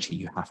games, eventually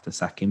you have to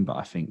sack him. But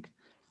I think,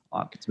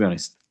 to be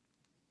honest,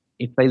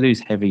 if they lose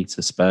heavy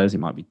to Spurs, it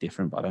might be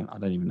different. But I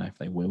don't even know if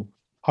they will.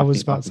 I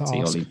was about to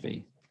ask.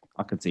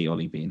 I could see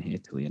Ollie being here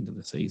till the end of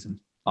the season.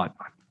 I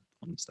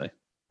honestly.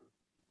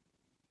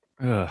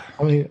 I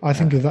mean, I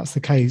think if that's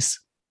the case,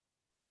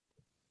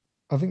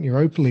 I think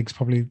Europa League's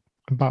probably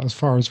about as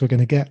far as we're going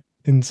to get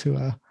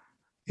into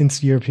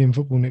European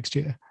football next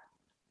year.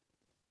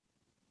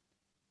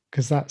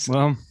 Because that's...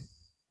 Well,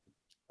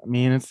 I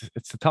mean,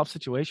 it's a tough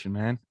situation,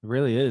 man. It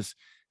really is.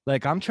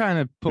 Like, I'm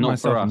trying to put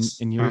myself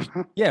in your...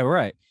 Yeah,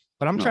 right.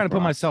 But I'm trying to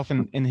put myself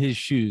in his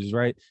shoes,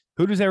 right?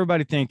 Who does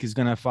everybody think is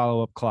going to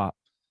follow up Klopp?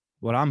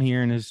 What I'm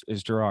hearing is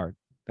Gerrard.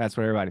 That's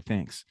what everybody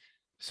thinks.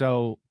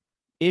 So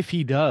if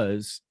he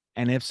does,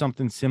 and if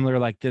something similar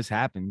like this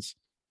happens,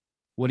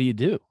 what do you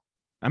do?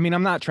 I mean,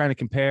 I'm not trying to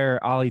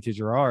compare Ollie to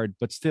Gerrard,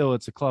 but still,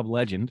 it's a club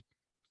legend.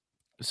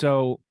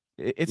 So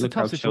it's a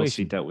tough situation.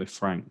 Chelsea dealt with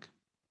Frank.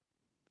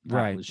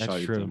 Right,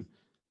 that's true.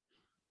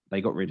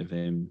 They got rid of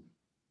him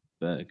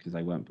because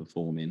they weren't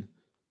performing.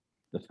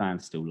 The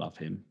fans still love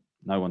him.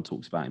 No one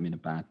talks about him in a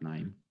bad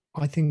name.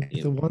 I think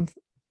the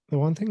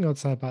one thing I'd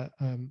say about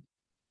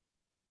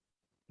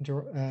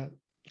Gerrard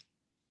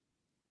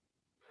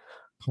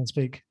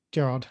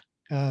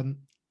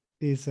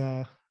is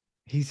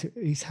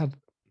he's had...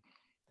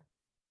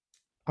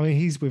 I mean,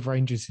 he's with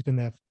Rangers. He's been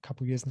there for a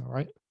couple of years now,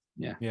 right?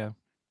 Yeah.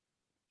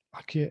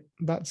 Like,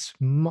 that's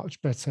much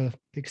better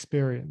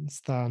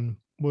experience than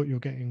what you're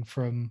getting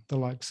from the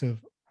likes of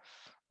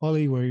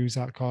Ollie, where he was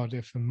at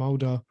Cardiff, and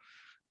Mulder.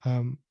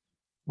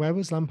 Where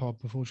was Lampard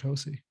before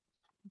Chelsea?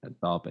 At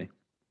Derby.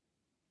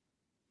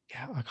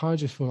 Yeah, I kind of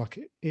just feel like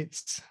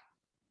it's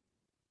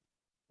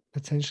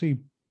potentially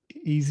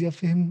easier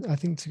for him, I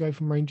think, to go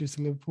from Rangers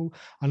to Liverpool.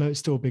 I know it's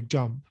still a big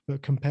jump,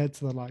 but compared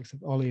to the likes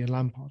of Ollie and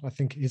Lampard, I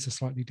think it is a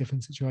slightly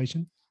different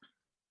situation.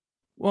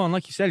 Well, and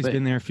like you said, he's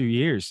been there a few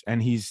years,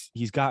 and he's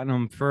gotten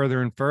them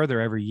further and further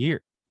every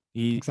year.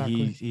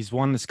 He's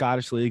won the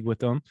Scottish League with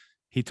them.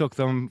 He took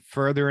them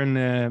further in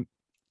the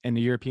in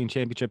the European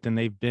Championship than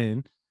they've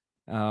been.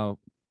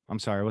 I'm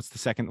sorry, what's the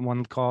second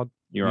one called?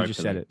 You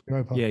just said it.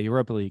 Europa. Yeah,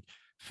 Europa League.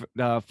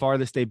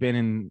 Farthest they've been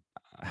in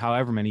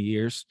however many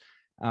years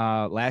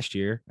last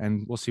year,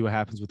 and we'll see what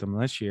happens with them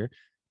this year.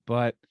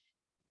 But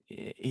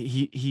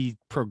he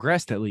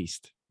progressed at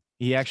least.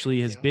 He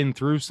actually has been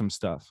through some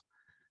stuff,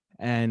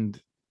 and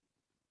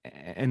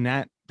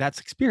that's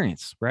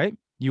experience, right?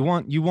 You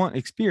want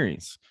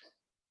experience,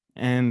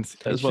 and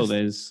as well.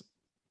 There's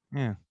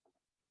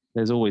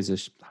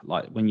always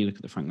like when you look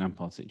at the Frank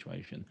Lampard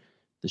situation,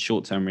 the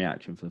short-term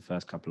reaction for the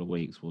first couple of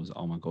weeks was,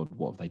 "Oh my God,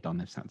 what have they done?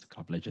 They've sacked a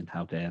club legend.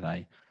 How dare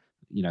they?"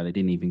 They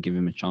didn't even give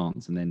him a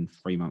chance. And then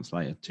 3 months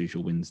later,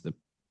 Tuchel wins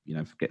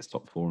gets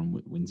top four and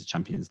wins the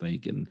Champions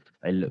League, and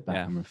they look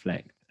back and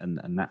reflect, and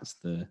that's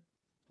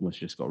almost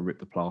just got to rip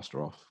the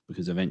plaster off,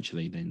 because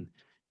eventually then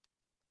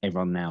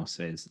everyone now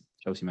says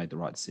Chelsea made the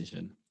right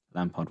decision.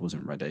 Lampard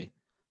wasn't ready.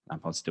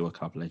 Lampard's still a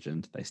club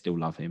legend. They still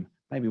love him.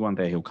 Maybe one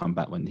day he'll come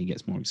back when he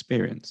gets more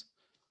experience.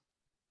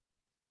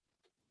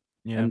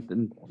 Yeah.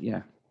 And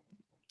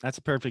that's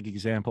a perfect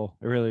example.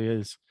 It really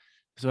is.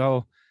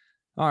 So,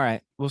 all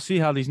right, we'll see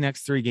how these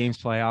next 3 games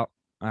play out.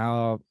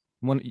 Do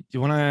you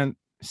want to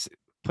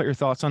put your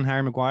thoughts on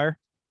Harry Maguire?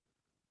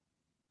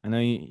 I know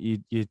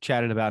you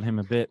chatted about him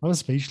a bit. I'm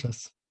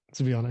speechless,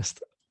 to be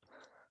honest.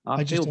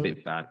 I feel a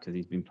bit bad because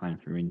he's been playing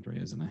through injury,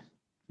 hasn't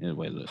he? In a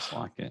way it looks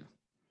like it.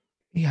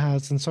 He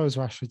has, and so has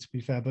Rashford, to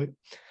be fair. But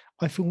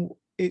I feel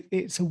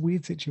it's a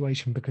weird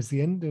situation, because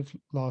the end of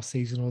last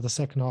season, or the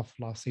second half of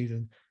last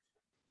season,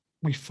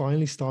 we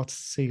finally started to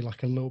see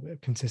like a little bit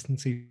of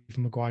consistency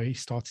from Maguire. He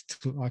started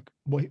to look like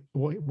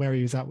where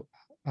he was at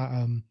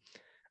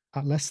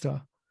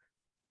Leicester,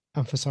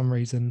 and for some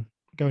reason,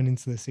 going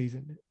into the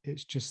season,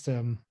 it's just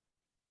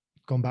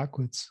gone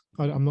backwards.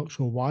 I'm not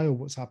sure why or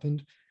what's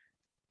happened.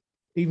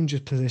 Even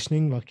just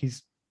positioning, like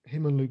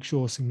him and Luke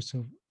Shaw seem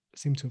to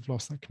have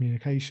lost that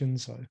communication.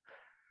 So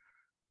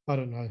I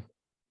don't know.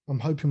 I'm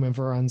hoping when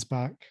Varane's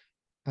back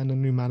and a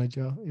new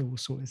manager, it will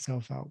sort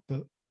itself out,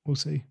 but we'll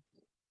see.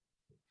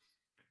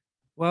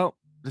 Well,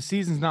 the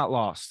season's not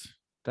lost.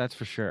 That's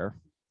for sure.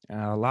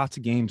 Lots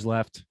of games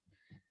left,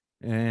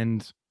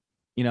 and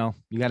you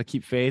got to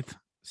keep faith,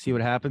 see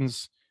what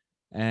happens.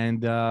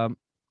 And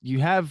you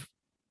have,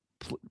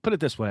 put it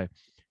this way,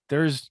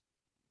 there's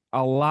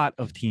a lot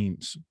of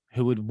teams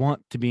who would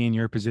want to be in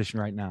your position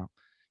right now,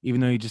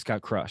 even though you just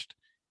got crushed.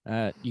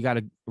 You got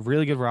a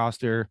really good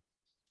roster.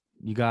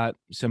 You got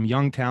some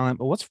young talent,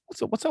 but what's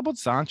up with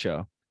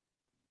Sancho?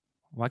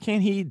 Why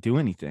can't he do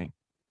anything?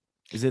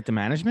 Is it the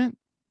management?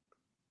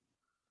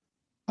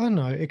 I don't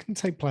know. It can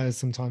take players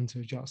some time to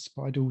adjust,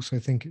 but I do also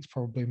think it's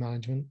probably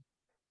management.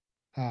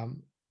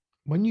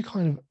 When you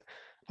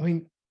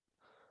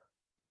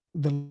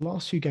the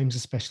last few games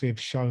especially have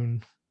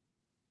shown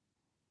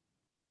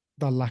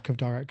the lack of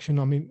direction.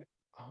 I mean,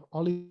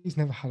 Ollie's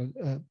never had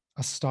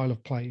a style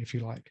of play, if you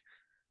like.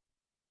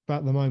 But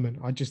at the moment,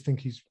 I just think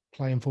he's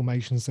playing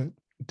formations that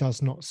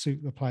does not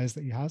suit the players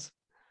that he has.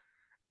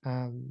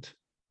 And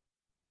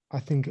I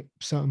think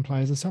certain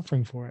players are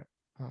suffering for it.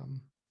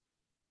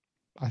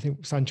 I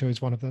think Sancho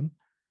is one of them.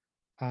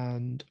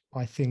 And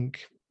I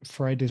think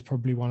Fred is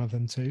probably one of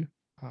them too.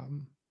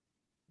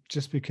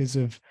 Just because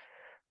of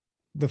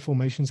the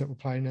formations that we're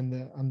playing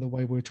and the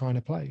way we're trying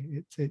to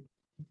play. It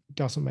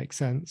doesn't make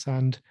sense.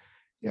 And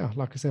yeah,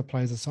 like I said,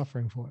 players are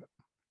suffering for it.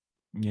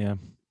 Yeah,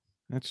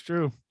 that's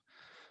true.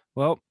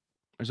 Well,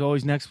 there's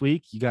always next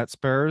week. You got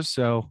Spurs,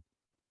 so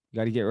you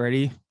got to get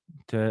ready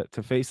to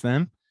face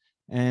them.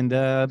 And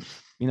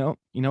you know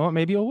what?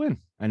 Maybe you'll win,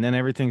 and then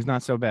everything's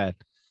not so bad.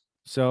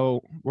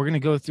 So we're gonna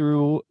go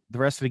through the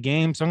rest of the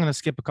game. So I'm gonna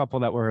skip a couple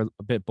that were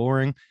a bit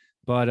boring,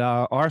 but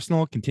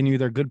Arsenal continue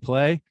their good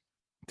play,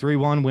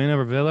 3-1 win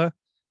over Villa,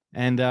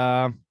 and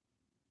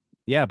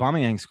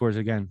Aubameyang scores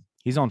again.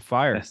 He's on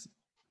fire.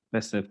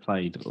 Best they've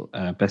played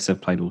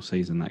all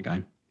season, that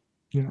game.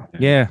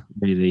 Yeah.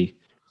 Really,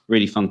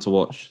 really fun to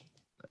watch.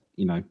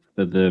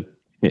 The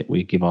hit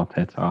we give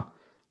Arteta,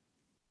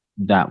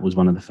 that was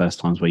one of the first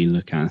times where you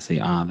look at it and say,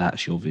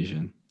 that's your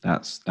vision.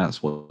 That's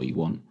what you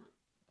want.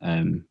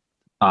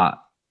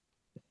 But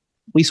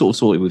we sort of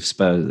saw it with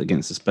Spurs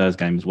against the Spurs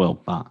game as well.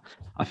 But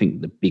I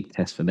think the big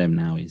test for them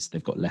now is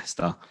they've got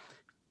Leicester.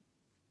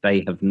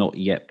 They have not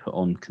yet put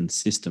on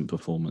consistent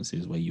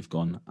performances where you've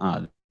gone,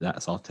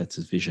 that's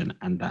Arteta's vision,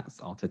 and that's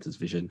Arteta's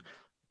vision.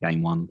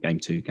 Game 1, game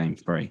 2, game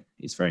 3.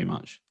 It's very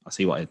much, I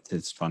see what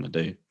Arteta's trying to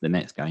do. The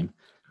next game,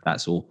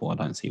 that's awful. I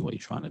don't see what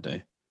he's trying to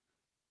do.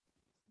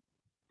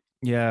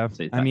 Yeah,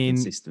 so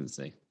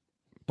consistency.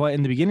 But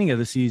in the beginning of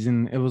the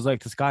season, it was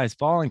like the sky is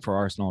falling for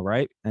Arsenal,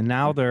 right? And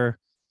now they're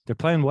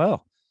playing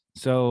well.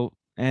 So,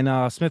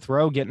 and Smith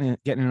Rowe getting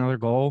another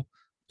goal.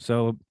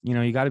 So,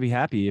 you got to be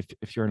happy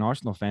if you're an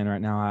Arsenal fan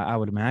right now, I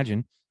would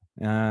imagine.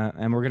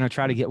 And we're going to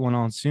try to get one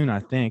on soon, I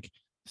think.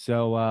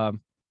 So,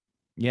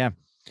 yeah.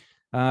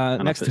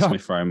 And next I put up,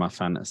 Smith Rowe in my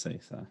fantasy.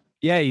 So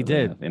yeah, you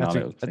did.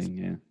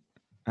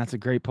 That's a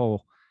great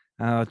poll.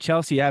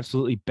 Chelsea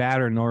absolutely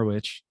battered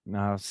Norwich,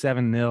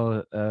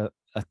 7-0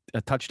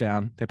 a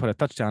touchdown. They put a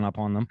touchdown up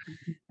on them.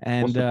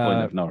 And What's the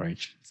point of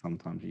Norwich?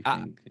 Sometimes you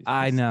think.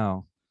 I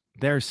know.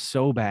 They're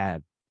so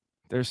bad.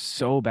 They're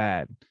so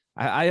bad.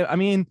 I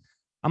mean,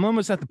 I'm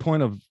almost at the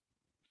point of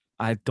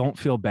I don't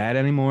feel bad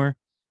anymore,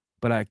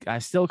 but I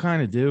still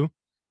kind of do.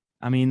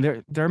 I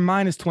mean, they're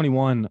minus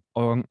 21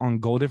 on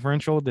goal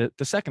differential. The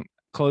second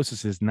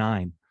closest is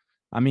 9.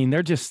 I mean,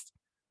 they're just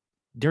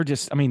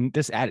I mean,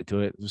 this added to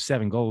it was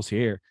 7 goals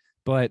here,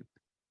 but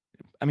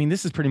I mean,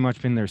 this has pretty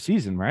much been their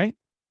season, right?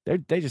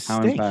 They just How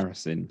stink.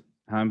 embarrassing!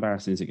 How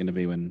embarrassing is it going to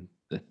be when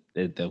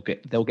they'll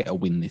get a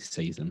win this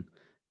season?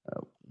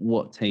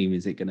 What team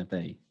is it going to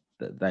be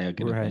that they are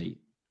going to beat?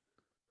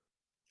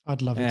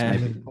 I'd love it to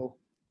be Liverpool.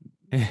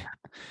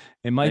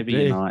 It might Maybe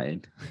be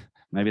United.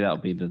 Maybe that'll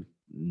be the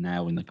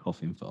nail in the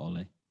coffin for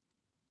Ollie.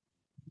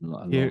 A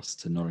loss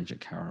to Norwich at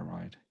Carrow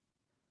Road.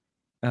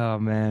 Oh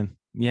man,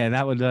 yeah,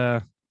 that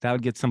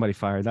would get somebody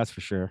fired. That's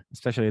for sure.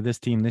 Especially this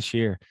team this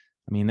year.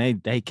 I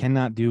mean, they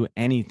cannot do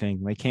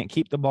anything. They can't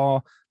keep the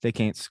ball. They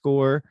can't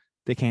score.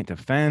 They can't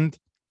defend.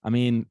 I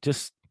mean,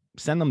 just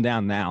send them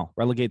down now.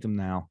 Relegate them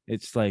now.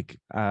 It's like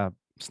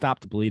stop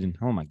the bleeding.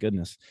 Oh my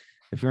goodness.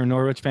 If you're a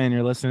Norwich fan,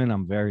 you're listening,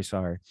 I'm very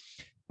sorry.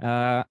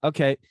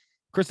 Okay.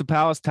 Crystal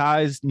Palace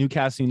ties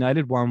Newcastle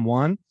United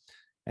 1-1,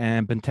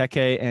 and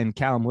Benteke and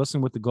Callum Wilson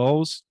with the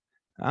goals.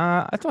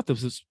 I thought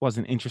this was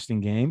an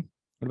interesting game.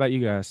 What about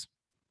you guys?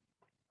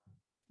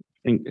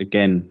 I think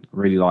again,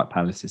 really like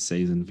Palace this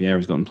season.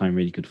 Vieira's got them playing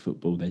really good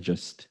football. They're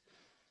just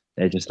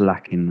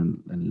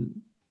lacking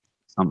and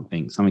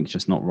something's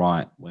just not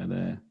right. Where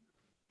they're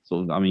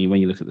sort of, I mean, when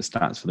you look at the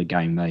stats for the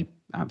game, they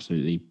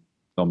absolutely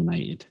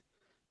dominated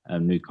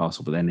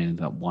Newcastle, but then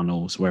ended up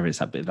 1-1. So whether it's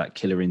that bit of that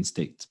killer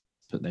instinct to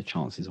put their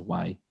chances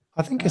away,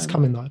 I think it's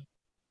coming though.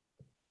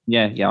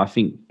 Yeah, I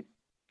think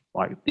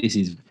like this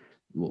is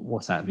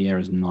what's that?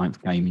 Vieira's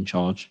 9th game in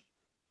charge,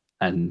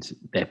 and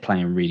they're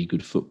playing really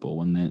good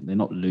football, and they're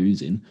not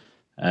losing.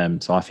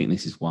 So I think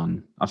this is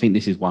one. I think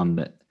this is one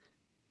that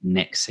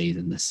next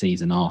season, the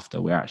season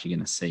after, we're actually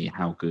going to see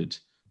how good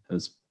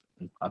as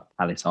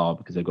Palace are,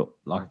 because they've got,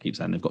 like I keep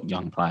saying, they've got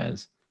young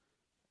players.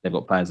 They've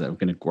got players that are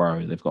going to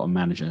grow. They've got a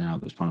manager now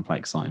that's trying to play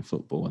exciting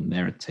football, and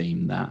they're a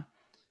team that,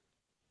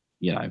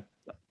 you know,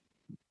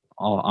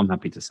 I'm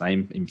happy to say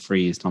in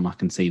 3 years' time, I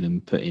can see them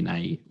put in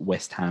a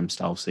West Ham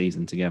style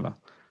season together,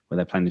 where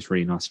they're playing this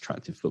really nice,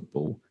 attractive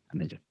football,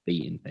 and they're just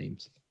beating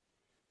teams.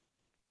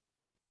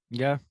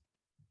 Yeah,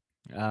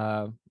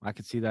 I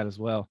could see that as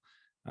well.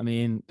 I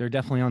mean, they're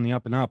definitely on the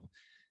up and up.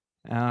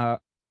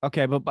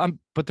 Okay,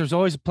 but there's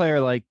always a player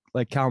like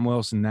Callum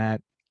Wilson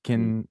that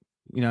can,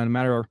 you know, no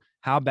matter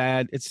how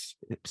bad it's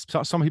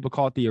some people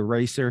call it the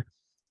eraser.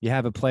 You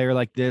have a player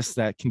like this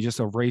that can just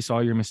erase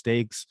all your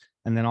mistakes,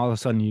 and then all of a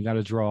sudden you got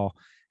to draw.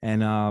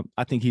 And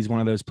I think he's one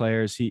of those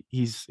players.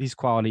 He's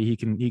quality.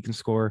 He can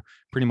score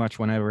pretty much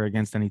whenever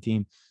against any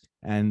team.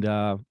 And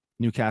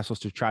Newcastle's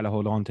to try to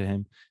hold on to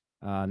him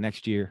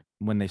next year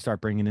when they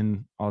start bringing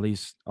in all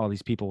these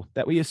people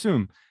that we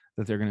assume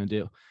that they're going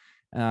to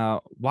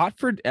do.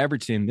 Watford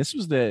Everton. This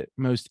was the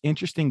most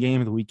interesting game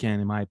of the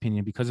weekend, in my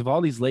opinion, because of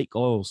all these late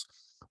goals.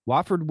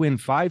 Watford win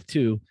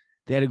 5-2.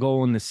 They had a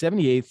goal in the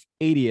 78th,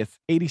 80th,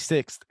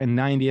 86th, and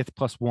 90th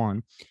plus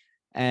 1.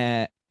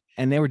 And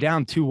they were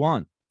down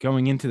 2-1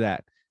 going into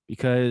that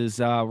because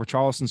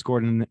Richarlison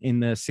scored in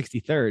the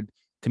 63rd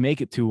to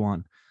make it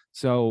 2-1.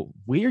 So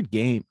weird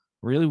game,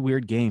 really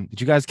weird game.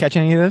 Did you guys catch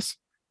any of this?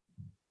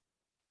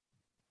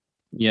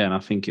 Yeah, and I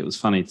think it was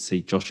funny to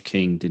see Josh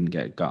King didn't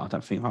get a goal. I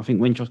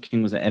think when Josh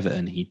King was at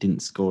Everton, he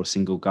didn't score a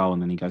single goal,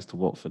 and then he goes to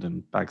Watford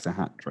and bags a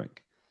hat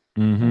trick.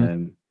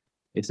 Mm-hmm.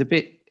 It's a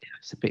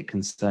bit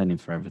concerning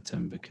for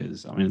Everton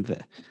because I don't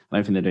think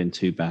they're doing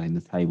too bad in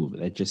the table, but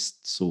they're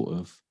just sort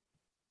of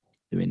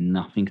doing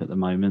nothing at the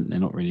moment. They're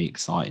not really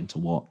exciting to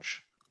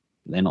watch.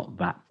 They're not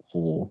that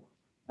poor,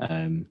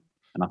 and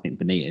I think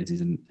Benitez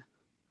isn't.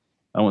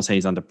 I don't want to say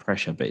he's under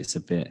pressure, but it's a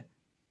bit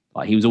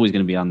like he was always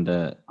going to be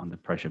under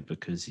pressure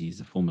because he's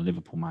a former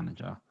Liverpool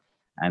manager,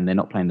 and they're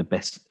not playing the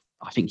best.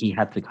 I think he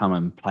had to come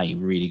and play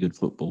really good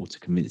football to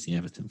convince the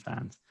Everton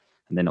fans,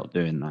 and they're not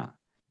doing that.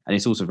 And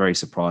it's also very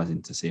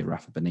surprising to see a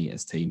Rafa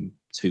Benitez team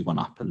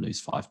 2-1 up and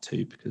lose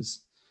 5-2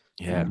 because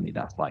normally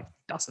that's like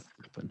doesn't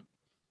happen.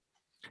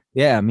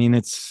 Yeah, I mean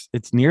it's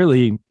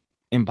nearly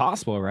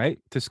impossible, right?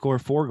 To score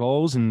 4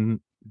 goals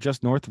in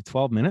just north of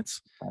 12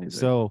 minutes.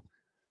 So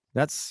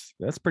that's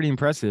pretty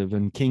impressive.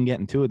 And King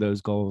getting 2 of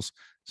those goals.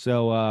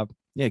 So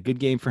yeah, good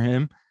game for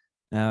him.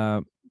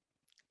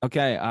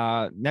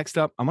 Okay, next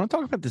up, I'm gonna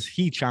talk about this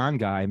Hee-chan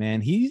guy, man.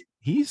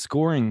 He's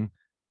scoring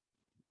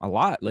a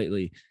lot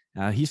lately.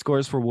 He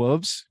scores for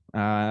Wolves.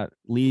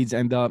 Leeds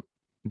end up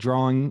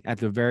drawing at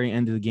the very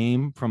end of the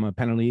game from a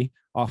penalty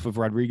off of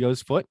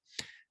Rodrigo's foot.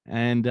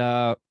 And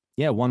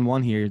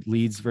 1-1 here,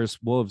 Leeds versus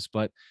Wolves.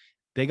 But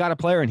they got a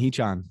player in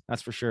Hee-chan,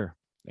 that's for sure.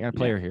 They got a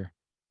player here.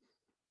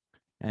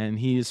 And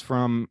he's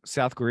from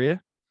South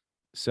Korea.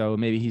 So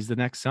maybe he's the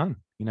next Son.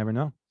 You never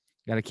know.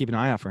 Got to keep an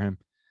eye out for him.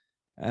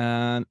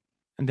 And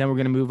then we're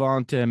going to move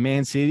on to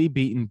Man City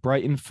beating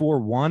Brighton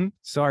 4-1.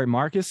 Sorry,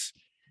 Marcus.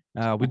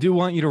 We do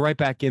want you to write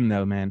back in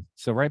though, man.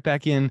 So write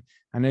back in.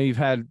 I know you've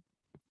had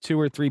 2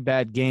 or 3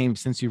 bad games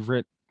since you've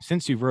wrote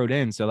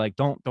in. So like,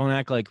 don't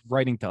act like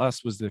writing to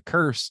us was the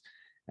curse.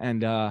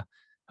 And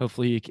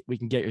hopefully we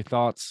can get your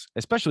thoughts,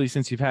 especially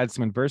since you've had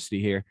some adversity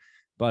here.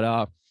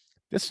 But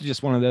this is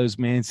just one of those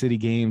Man City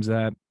games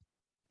that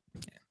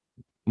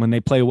when they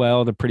play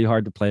well, they're pretty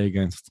hard to play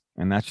against.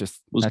 And that's just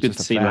it was that's good just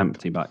to a see fact.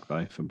 Lamptey back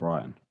though for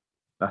Brighton.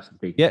 That's a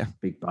big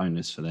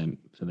bonus for them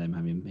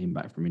having him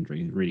back from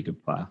injury. Really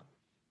good player.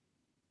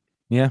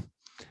 Yeah.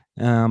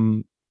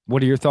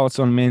 What are your thoughts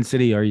on Man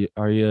City? Are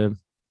you?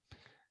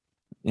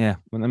 Yeah.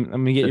 Well, let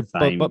me get your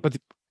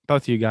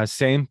both of you guys.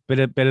 Same, bit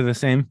of the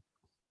same.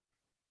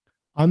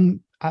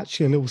 I'm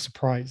actually a little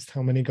surprised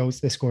how many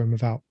goals they're scoring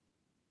without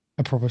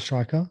a proper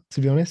striker,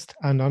 to be honest.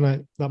 And I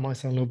know that might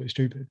sound a little bit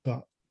stupid,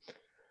 but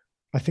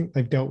I think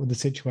they've dealt with the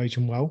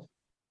situation well.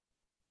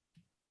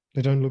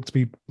 They don't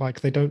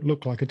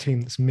look like a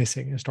team that's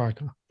missing a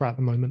striker right at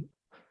the moment.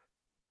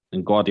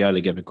 And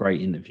Guardiola gave a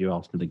great interview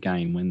after the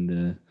game when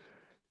the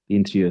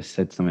interviewer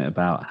said something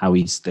about how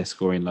they're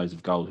scoring loads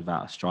of goals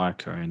without a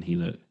striker, and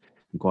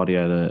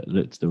Guardiola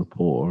looked the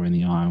reporter in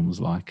the eye and was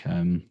like,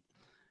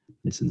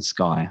 "Listen,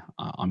 Sky,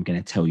 I'm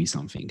going to tell you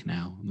something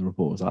now." And the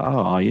reporter was like, "Oh,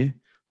 are you?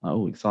 Like,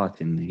 oh,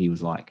 exciting." And he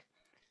was like,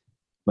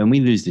 "When we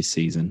lose this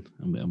season,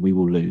 and we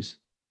will lose,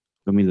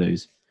 when we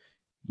lose,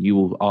 you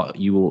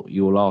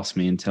will ask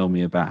me and tell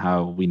me about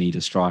how we need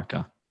a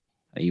striker."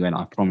 And he went,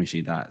 "I promise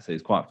you that." So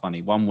it's quite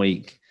funny. One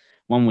week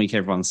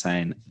everyone's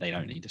saying they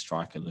don't need a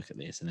striker. Look at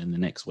this, and then the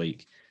next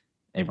week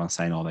everyone's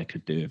saying, "Oh, they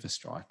could do with a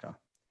striker."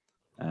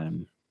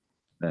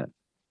 But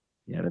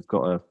yeah, they've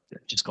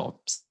just got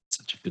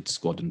such a good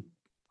squad, and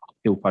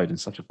Phil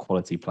Foden's such a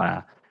quality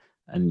player,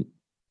 and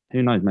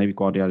who knows, maybe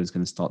Guardiola is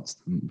going to start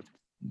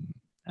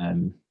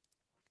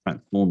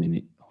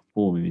transforming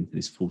into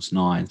this false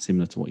nine,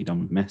 similar to what he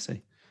done with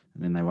Messi,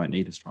 and then they won't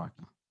need a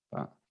striker.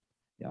 But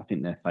yeah, I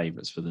think they're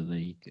favourites for the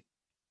league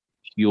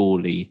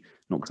purely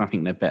not because I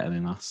think they're better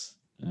than us,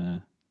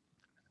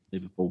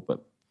 Liverpool,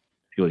 but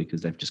purely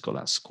because they've just got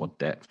that squad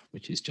depth,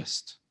 which is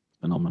just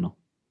phenomenal.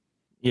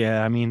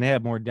 Yeah, I mean, they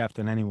have more depth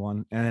than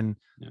anyone. And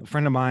a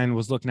friend of mine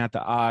was looking at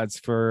the odds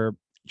for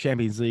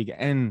Champions League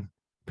and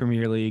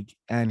Premier League,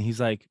 and he's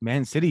like,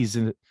 Man City's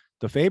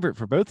the favorite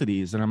for both of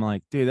these. And I'm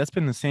like, dude, that's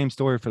been the same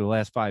story for the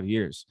last 5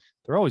 years.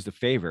 They're always the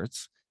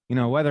favorites. You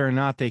know, whether or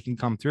not they can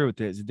come through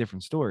with it is a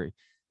different story.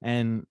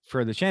 And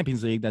for the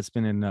Champions League, that's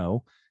been a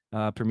no.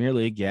 Premier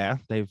League, yeah,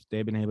 they've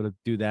been able to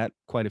do that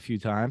quite a few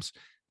times.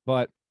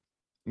 But,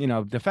 you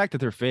know, the fact that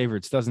they're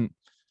favorites doesn't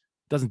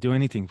do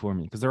anything for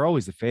me because they're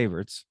always the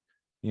favorites.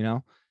 You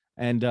know,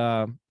 and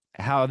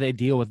how they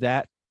deal with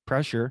that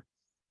pressure,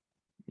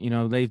 you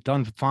know, they've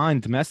done fine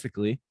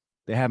domestically.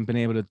 They haven't been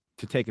able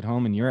to take it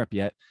home in Europe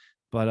yet,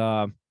 but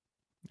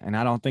and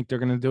I don't think they're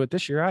going to do it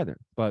this year either.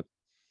 But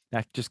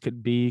that just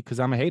could be because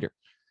I'm a hater.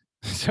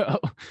 So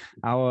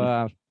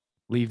I'll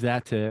leave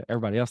that to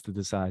everybody else to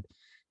decide.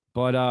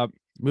 But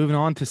moving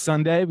on to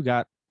Sunday, we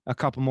got a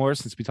couple more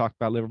since we talked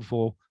about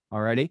Liverpool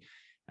already.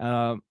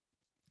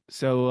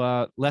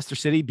 So Leicester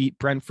City beat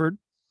Brentford.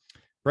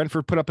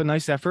 Brentford put up a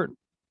nice effort.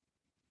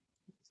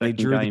 They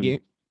drew the game.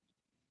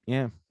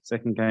 Yeah.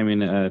 Second game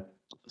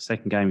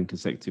in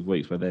consecutive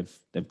weeks where they've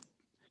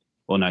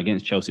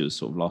against Chelsea it was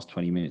sort of last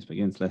 20 minutes, but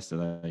against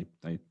Leicester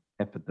they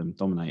peppered them,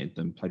 dominated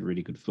them, played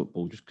really good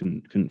football, just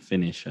couldn't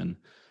finish. And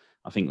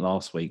I think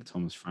last week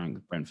Thomas Frank,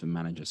 the Brentford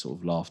manager, sort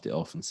of laughed it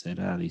off and said,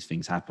 these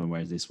things happen.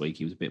 Whereas this week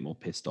he was a bit more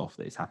pissed off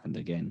that it's happened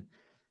again.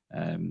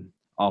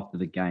 After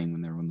the game,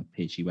 when they were on the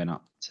pitch, he went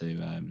up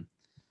to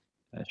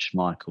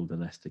Schmeichel, the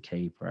Leicester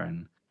keeper,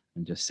 and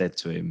just said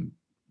to him,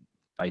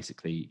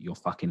 basically, "You're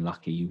fucking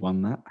lucky you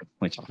won that,"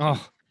 which I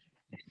think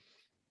is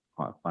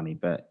quite funny.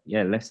 But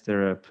yeah,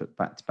 Leicester put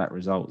back-to-back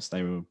results.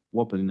 They were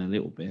wobbling a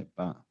little bit,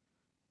 but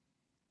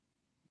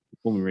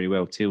performing really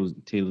well.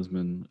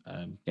 Tielemans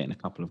getting a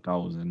couple of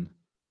goals, and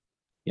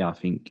yeah, I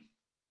think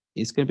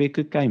it's going to be a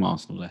good game,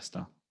 Arsenal-Leicester.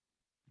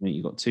 I think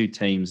you've got two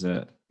teams that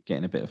are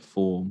getting a bit of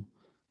form,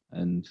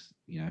 and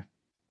you know,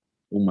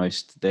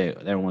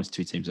 they're almost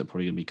two teams that are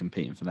probably going to be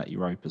competing for that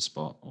Europa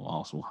spot, or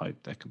Arsenal hope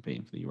they're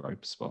competing for the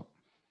Europa spot.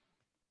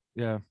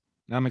 Yeah,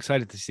 I'm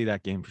excited to see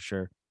that game for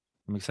sure.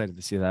 I'm excited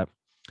to see that.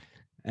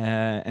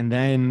 And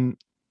then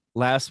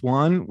last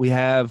one, we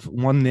have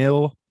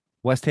 1-0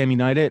 West Ham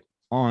United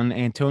on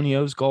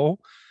Antonio's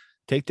goal,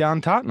 take down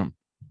Tottenham.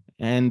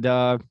 And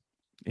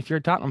if you're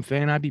a Tottenham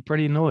fan, I'd be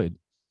pretty annoyed.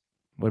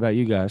 What about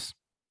you guys?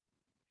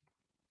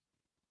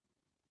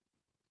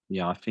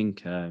 Yeah, I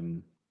think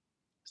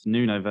it's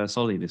Nuno versus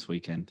Oli this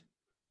weekend.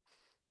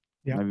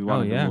 Yeah. Maybe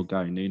one of them will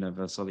go. Nuno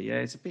versus Oli.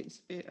 Yeah, it's a bit.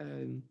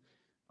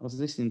 I was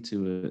listening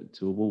to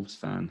a Wolves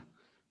fan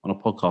on a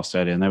podcast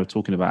earlier, and they were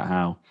talking about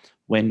how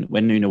when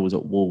Nuno was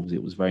at Wolves,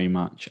 it was very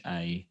much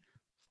a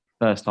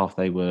first half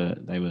they were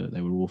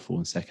awful,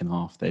 and second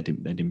half they'd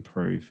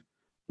improve.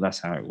 That's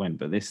how it went.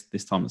 But this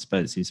time at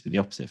Spurs, it seems to be the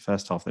opposite.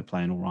 First half they're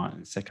playing all right,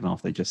 and second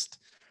half they just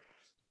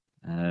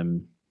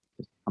come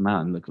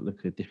out and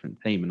look a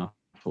different team. And I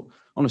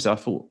I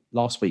thought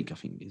last week, I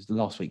think it was the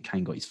last week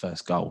Kane got his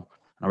first goal.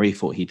 And I really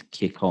thought he'd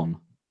kick on,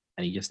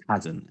 and he just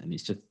hasn't. And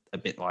it's just a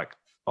bit like,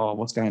 oh,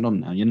 what's going on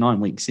now? You're 9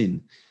 weeks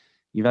in.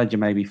 You've had your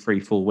maybe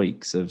 3-4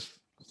 weeks of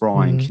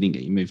crying because you didn't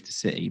get your move to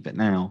City, but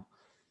now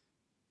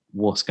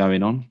what's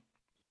going on?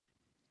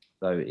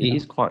 So it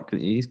is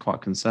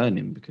quite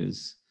concerning,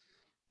 because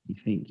you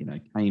think,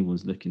 Kane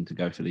was looking to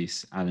go for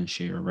this Alan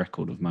Shearer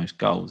record of most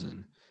goals,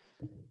 and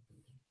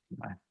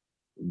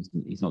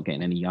he's not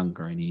getting any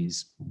younger, and he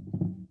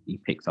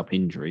picks up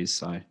injuries,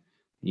 so he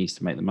needs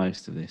to make the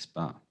most of this.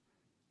 But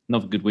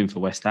another good win for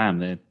West Ham.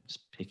 They're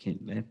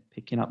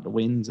picking up the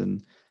wins,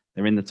 and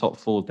they're in the top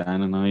 4,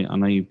 Dan. And I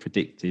know you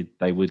predicted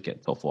they would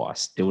get top 4. I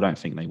still don't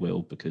think they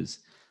will, because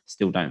I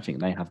still don't think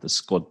they have the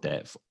squad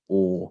depth,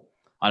 or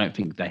I don't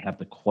think they have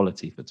the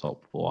quality for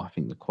top 4. I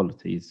think the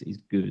quality is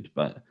good,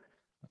 but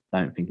I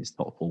don't think it's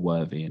top 4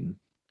 worthy. And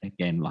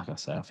again, like I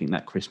say, I think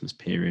that Christmas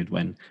period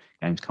when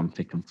games come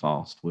thick and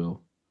fast,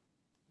 we'll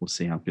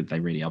see how good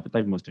they really are. But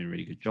David Moyes doing a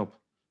really good job.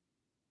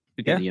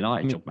 Could get the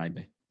United job,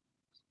 maybe.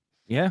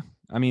 Yeah.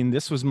 I mean,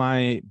 this was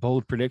my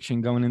bold prediction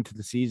going into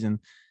the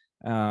season.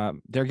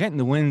 They're getting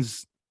the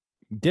wins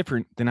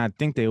different than I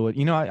think they would.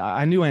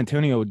 I knew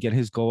Antonio would get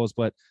his goals,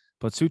 but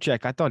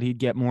Souček, I thought he'd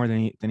get more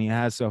than he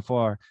has so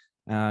far.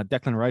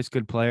 Declan Rice,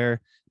 good player,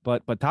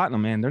 but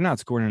Tottenham, man, they're not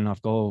scoring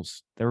enough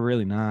goals. They're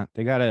really not.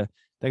 They gotta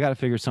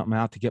figure something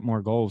out to get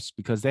more goals,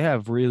 because they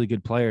have really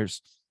good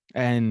players.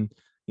 And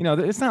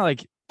it's not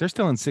like they're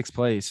still in 6th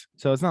place,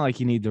 so it's not like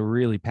you need to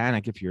really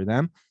panic if you're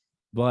them.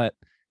 But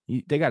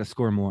they got to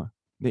score more.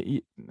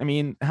 I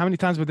mean, how many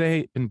times have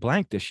they been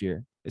blanked this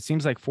year? It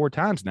seems like 4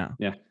 times now.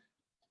 Yeah.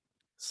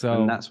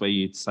 So and that's where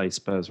you'd say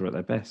Spurs are at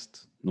their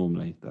best.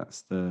 Normally,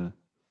 that's the,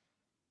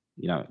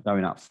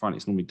 going up front.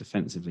 It's normally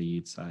defensively.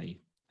 You'd say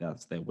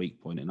that's their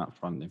weak point, and up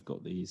front they've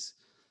got these,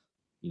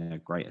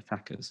 great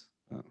attackers.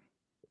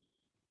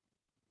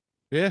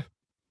 Yeah.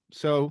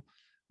 So,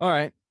 all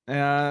right.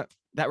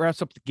 That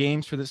wraps up the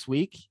games for this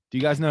week. Do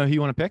you guys know who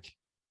you want to pick?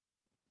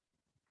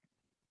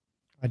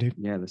 I do.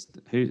 Yeah.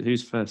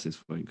 Who's first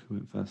this week? Who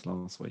went first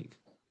last week?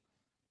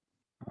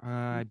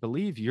 I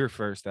believe you're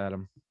first,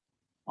 Adam.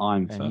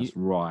 I'm first,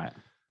 right?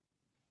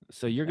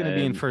 So you're going to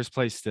be in first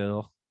place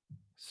still.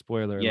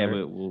 Spoiler alert.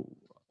 Yeah,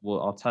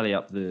 I'll tally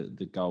up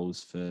the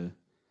goals for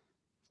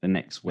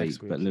next week.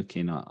 But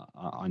looking,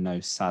 I know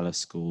Salah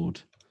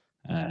scored.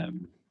 I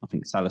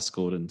think Salah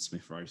scored and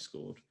Smith Rowe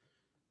scored.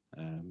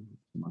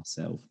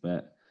 Myself,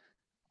 but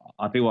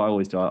I do what I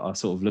always do. I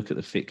sort of look at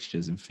the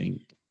fixtures and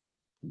think,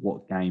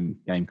 what game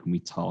can we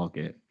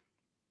target?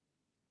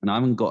 And I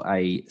haven't got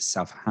a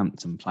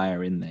Southampton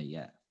player in there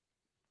yet,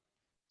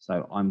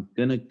 so I'm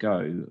gonna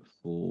go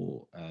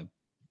for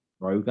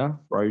Broja.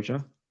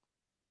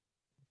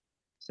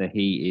 So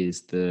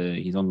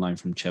he's on loan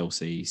from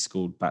Chelsea. He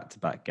scored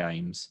back-to-back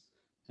games,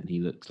 and he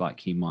looks like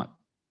he might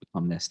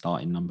become their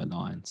starting number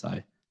 9. So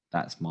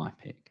that's my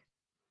pick.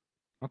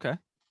 Okay.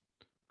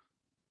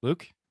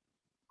 Luke?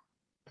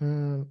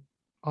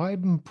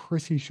 I'm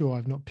pretty sure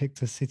I've not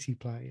picked a City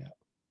player yet.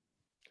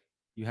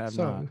 You have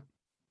not.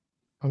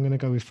 I'm going to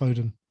go with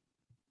Foden.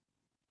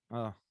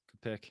 Oh,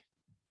 good pick.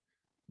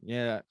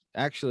 Yeah,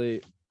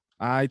 actually,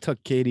 I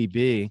took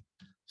KDB,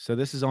 so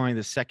this is only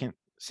the second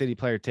City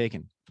player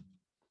taken.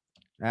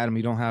 Adam,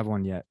 you don't have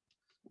one yet.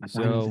 I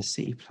don't have a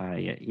City player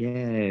yet.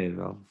 Yeah.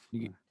 Well,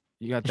 you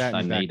got that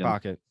in your back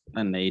pocket.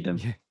 I need them.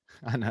 Yeah,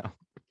 I know.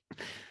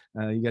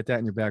 You got that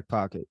in your back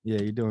pocket.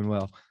 Yeah, you're doing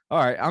well. All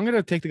right, I'm going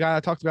to take the guy I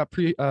talked about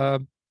a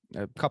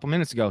couple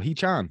minutes ago,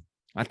 Hee-chan.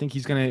 I think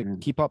he's going to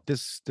keep up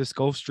this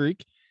goal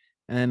streak,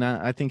 and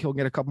I think he'll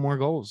get a couple more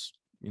goals.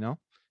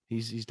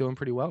 He's doing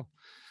pretty well.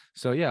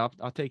 So yeah,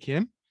 I'll take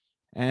him.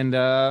 And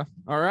all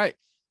right,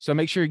 so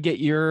make sure you get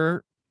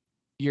your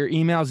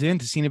emails in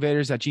to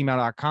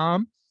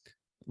sceneinvaders@gmail.com.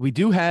 We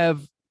do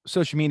have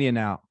social media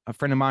now. A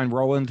friend of mine,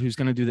 Roland, who's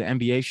going to do the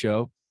NBA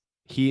show,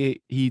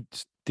 he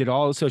did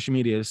all the social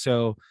media.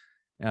 So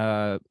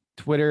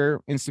Twitter,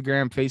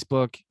 Instagram,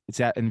 Facebook, it's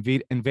at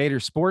Invader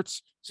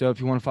Sports. So if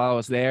you want to follow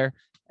us there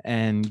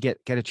and get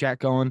a chat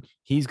going,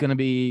 he's going to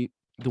be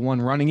the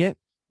one running it,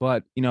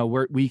 but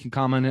we can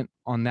comment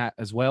on that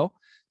as well.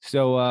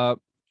 So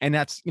and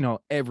that's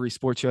every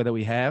sports show that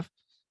we have.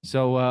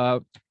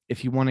 So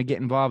if you want to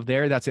get involved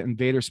there, that's at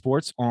Invader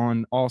Sports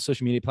on all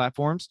social media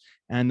platforms.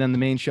 And then the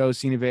main show is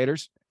Scene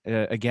Invaders,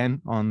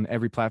 again on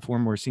every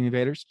platform. We're Scene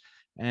Invaders.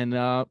 And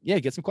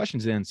get some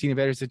questions in,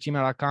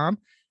 sceneinvaders@gmail.com.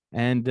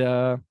 And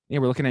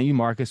we're looking at you,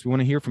 Marcus. We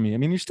want to hear from you. I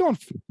mean, you're still in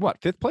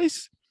 5th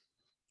place?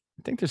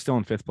 I think they're still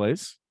in 5th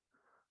place.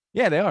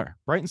 Yeah, they are.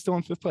 Brighton's still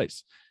in 5th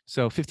place.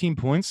 So 15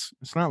 points.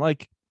 It's not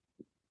like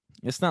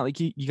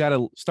you got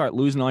to start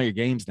losing all your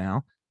games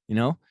now.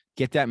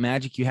 Get that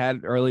magic you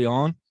had early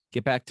on.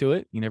 Get back to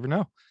it. You never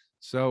know.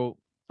 So,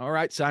 all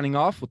right, signing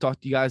off. We'll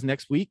talk to you guys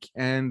next week.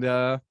 And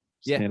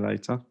see you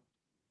later.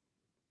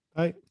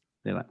 Bye.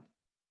 See you later.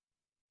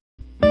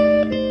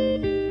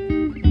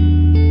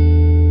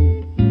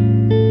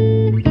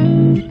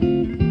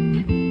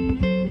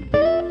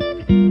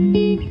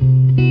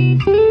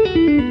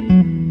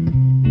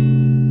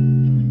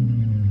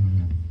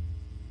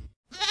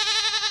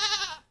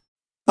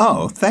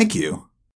 Oh, thank you.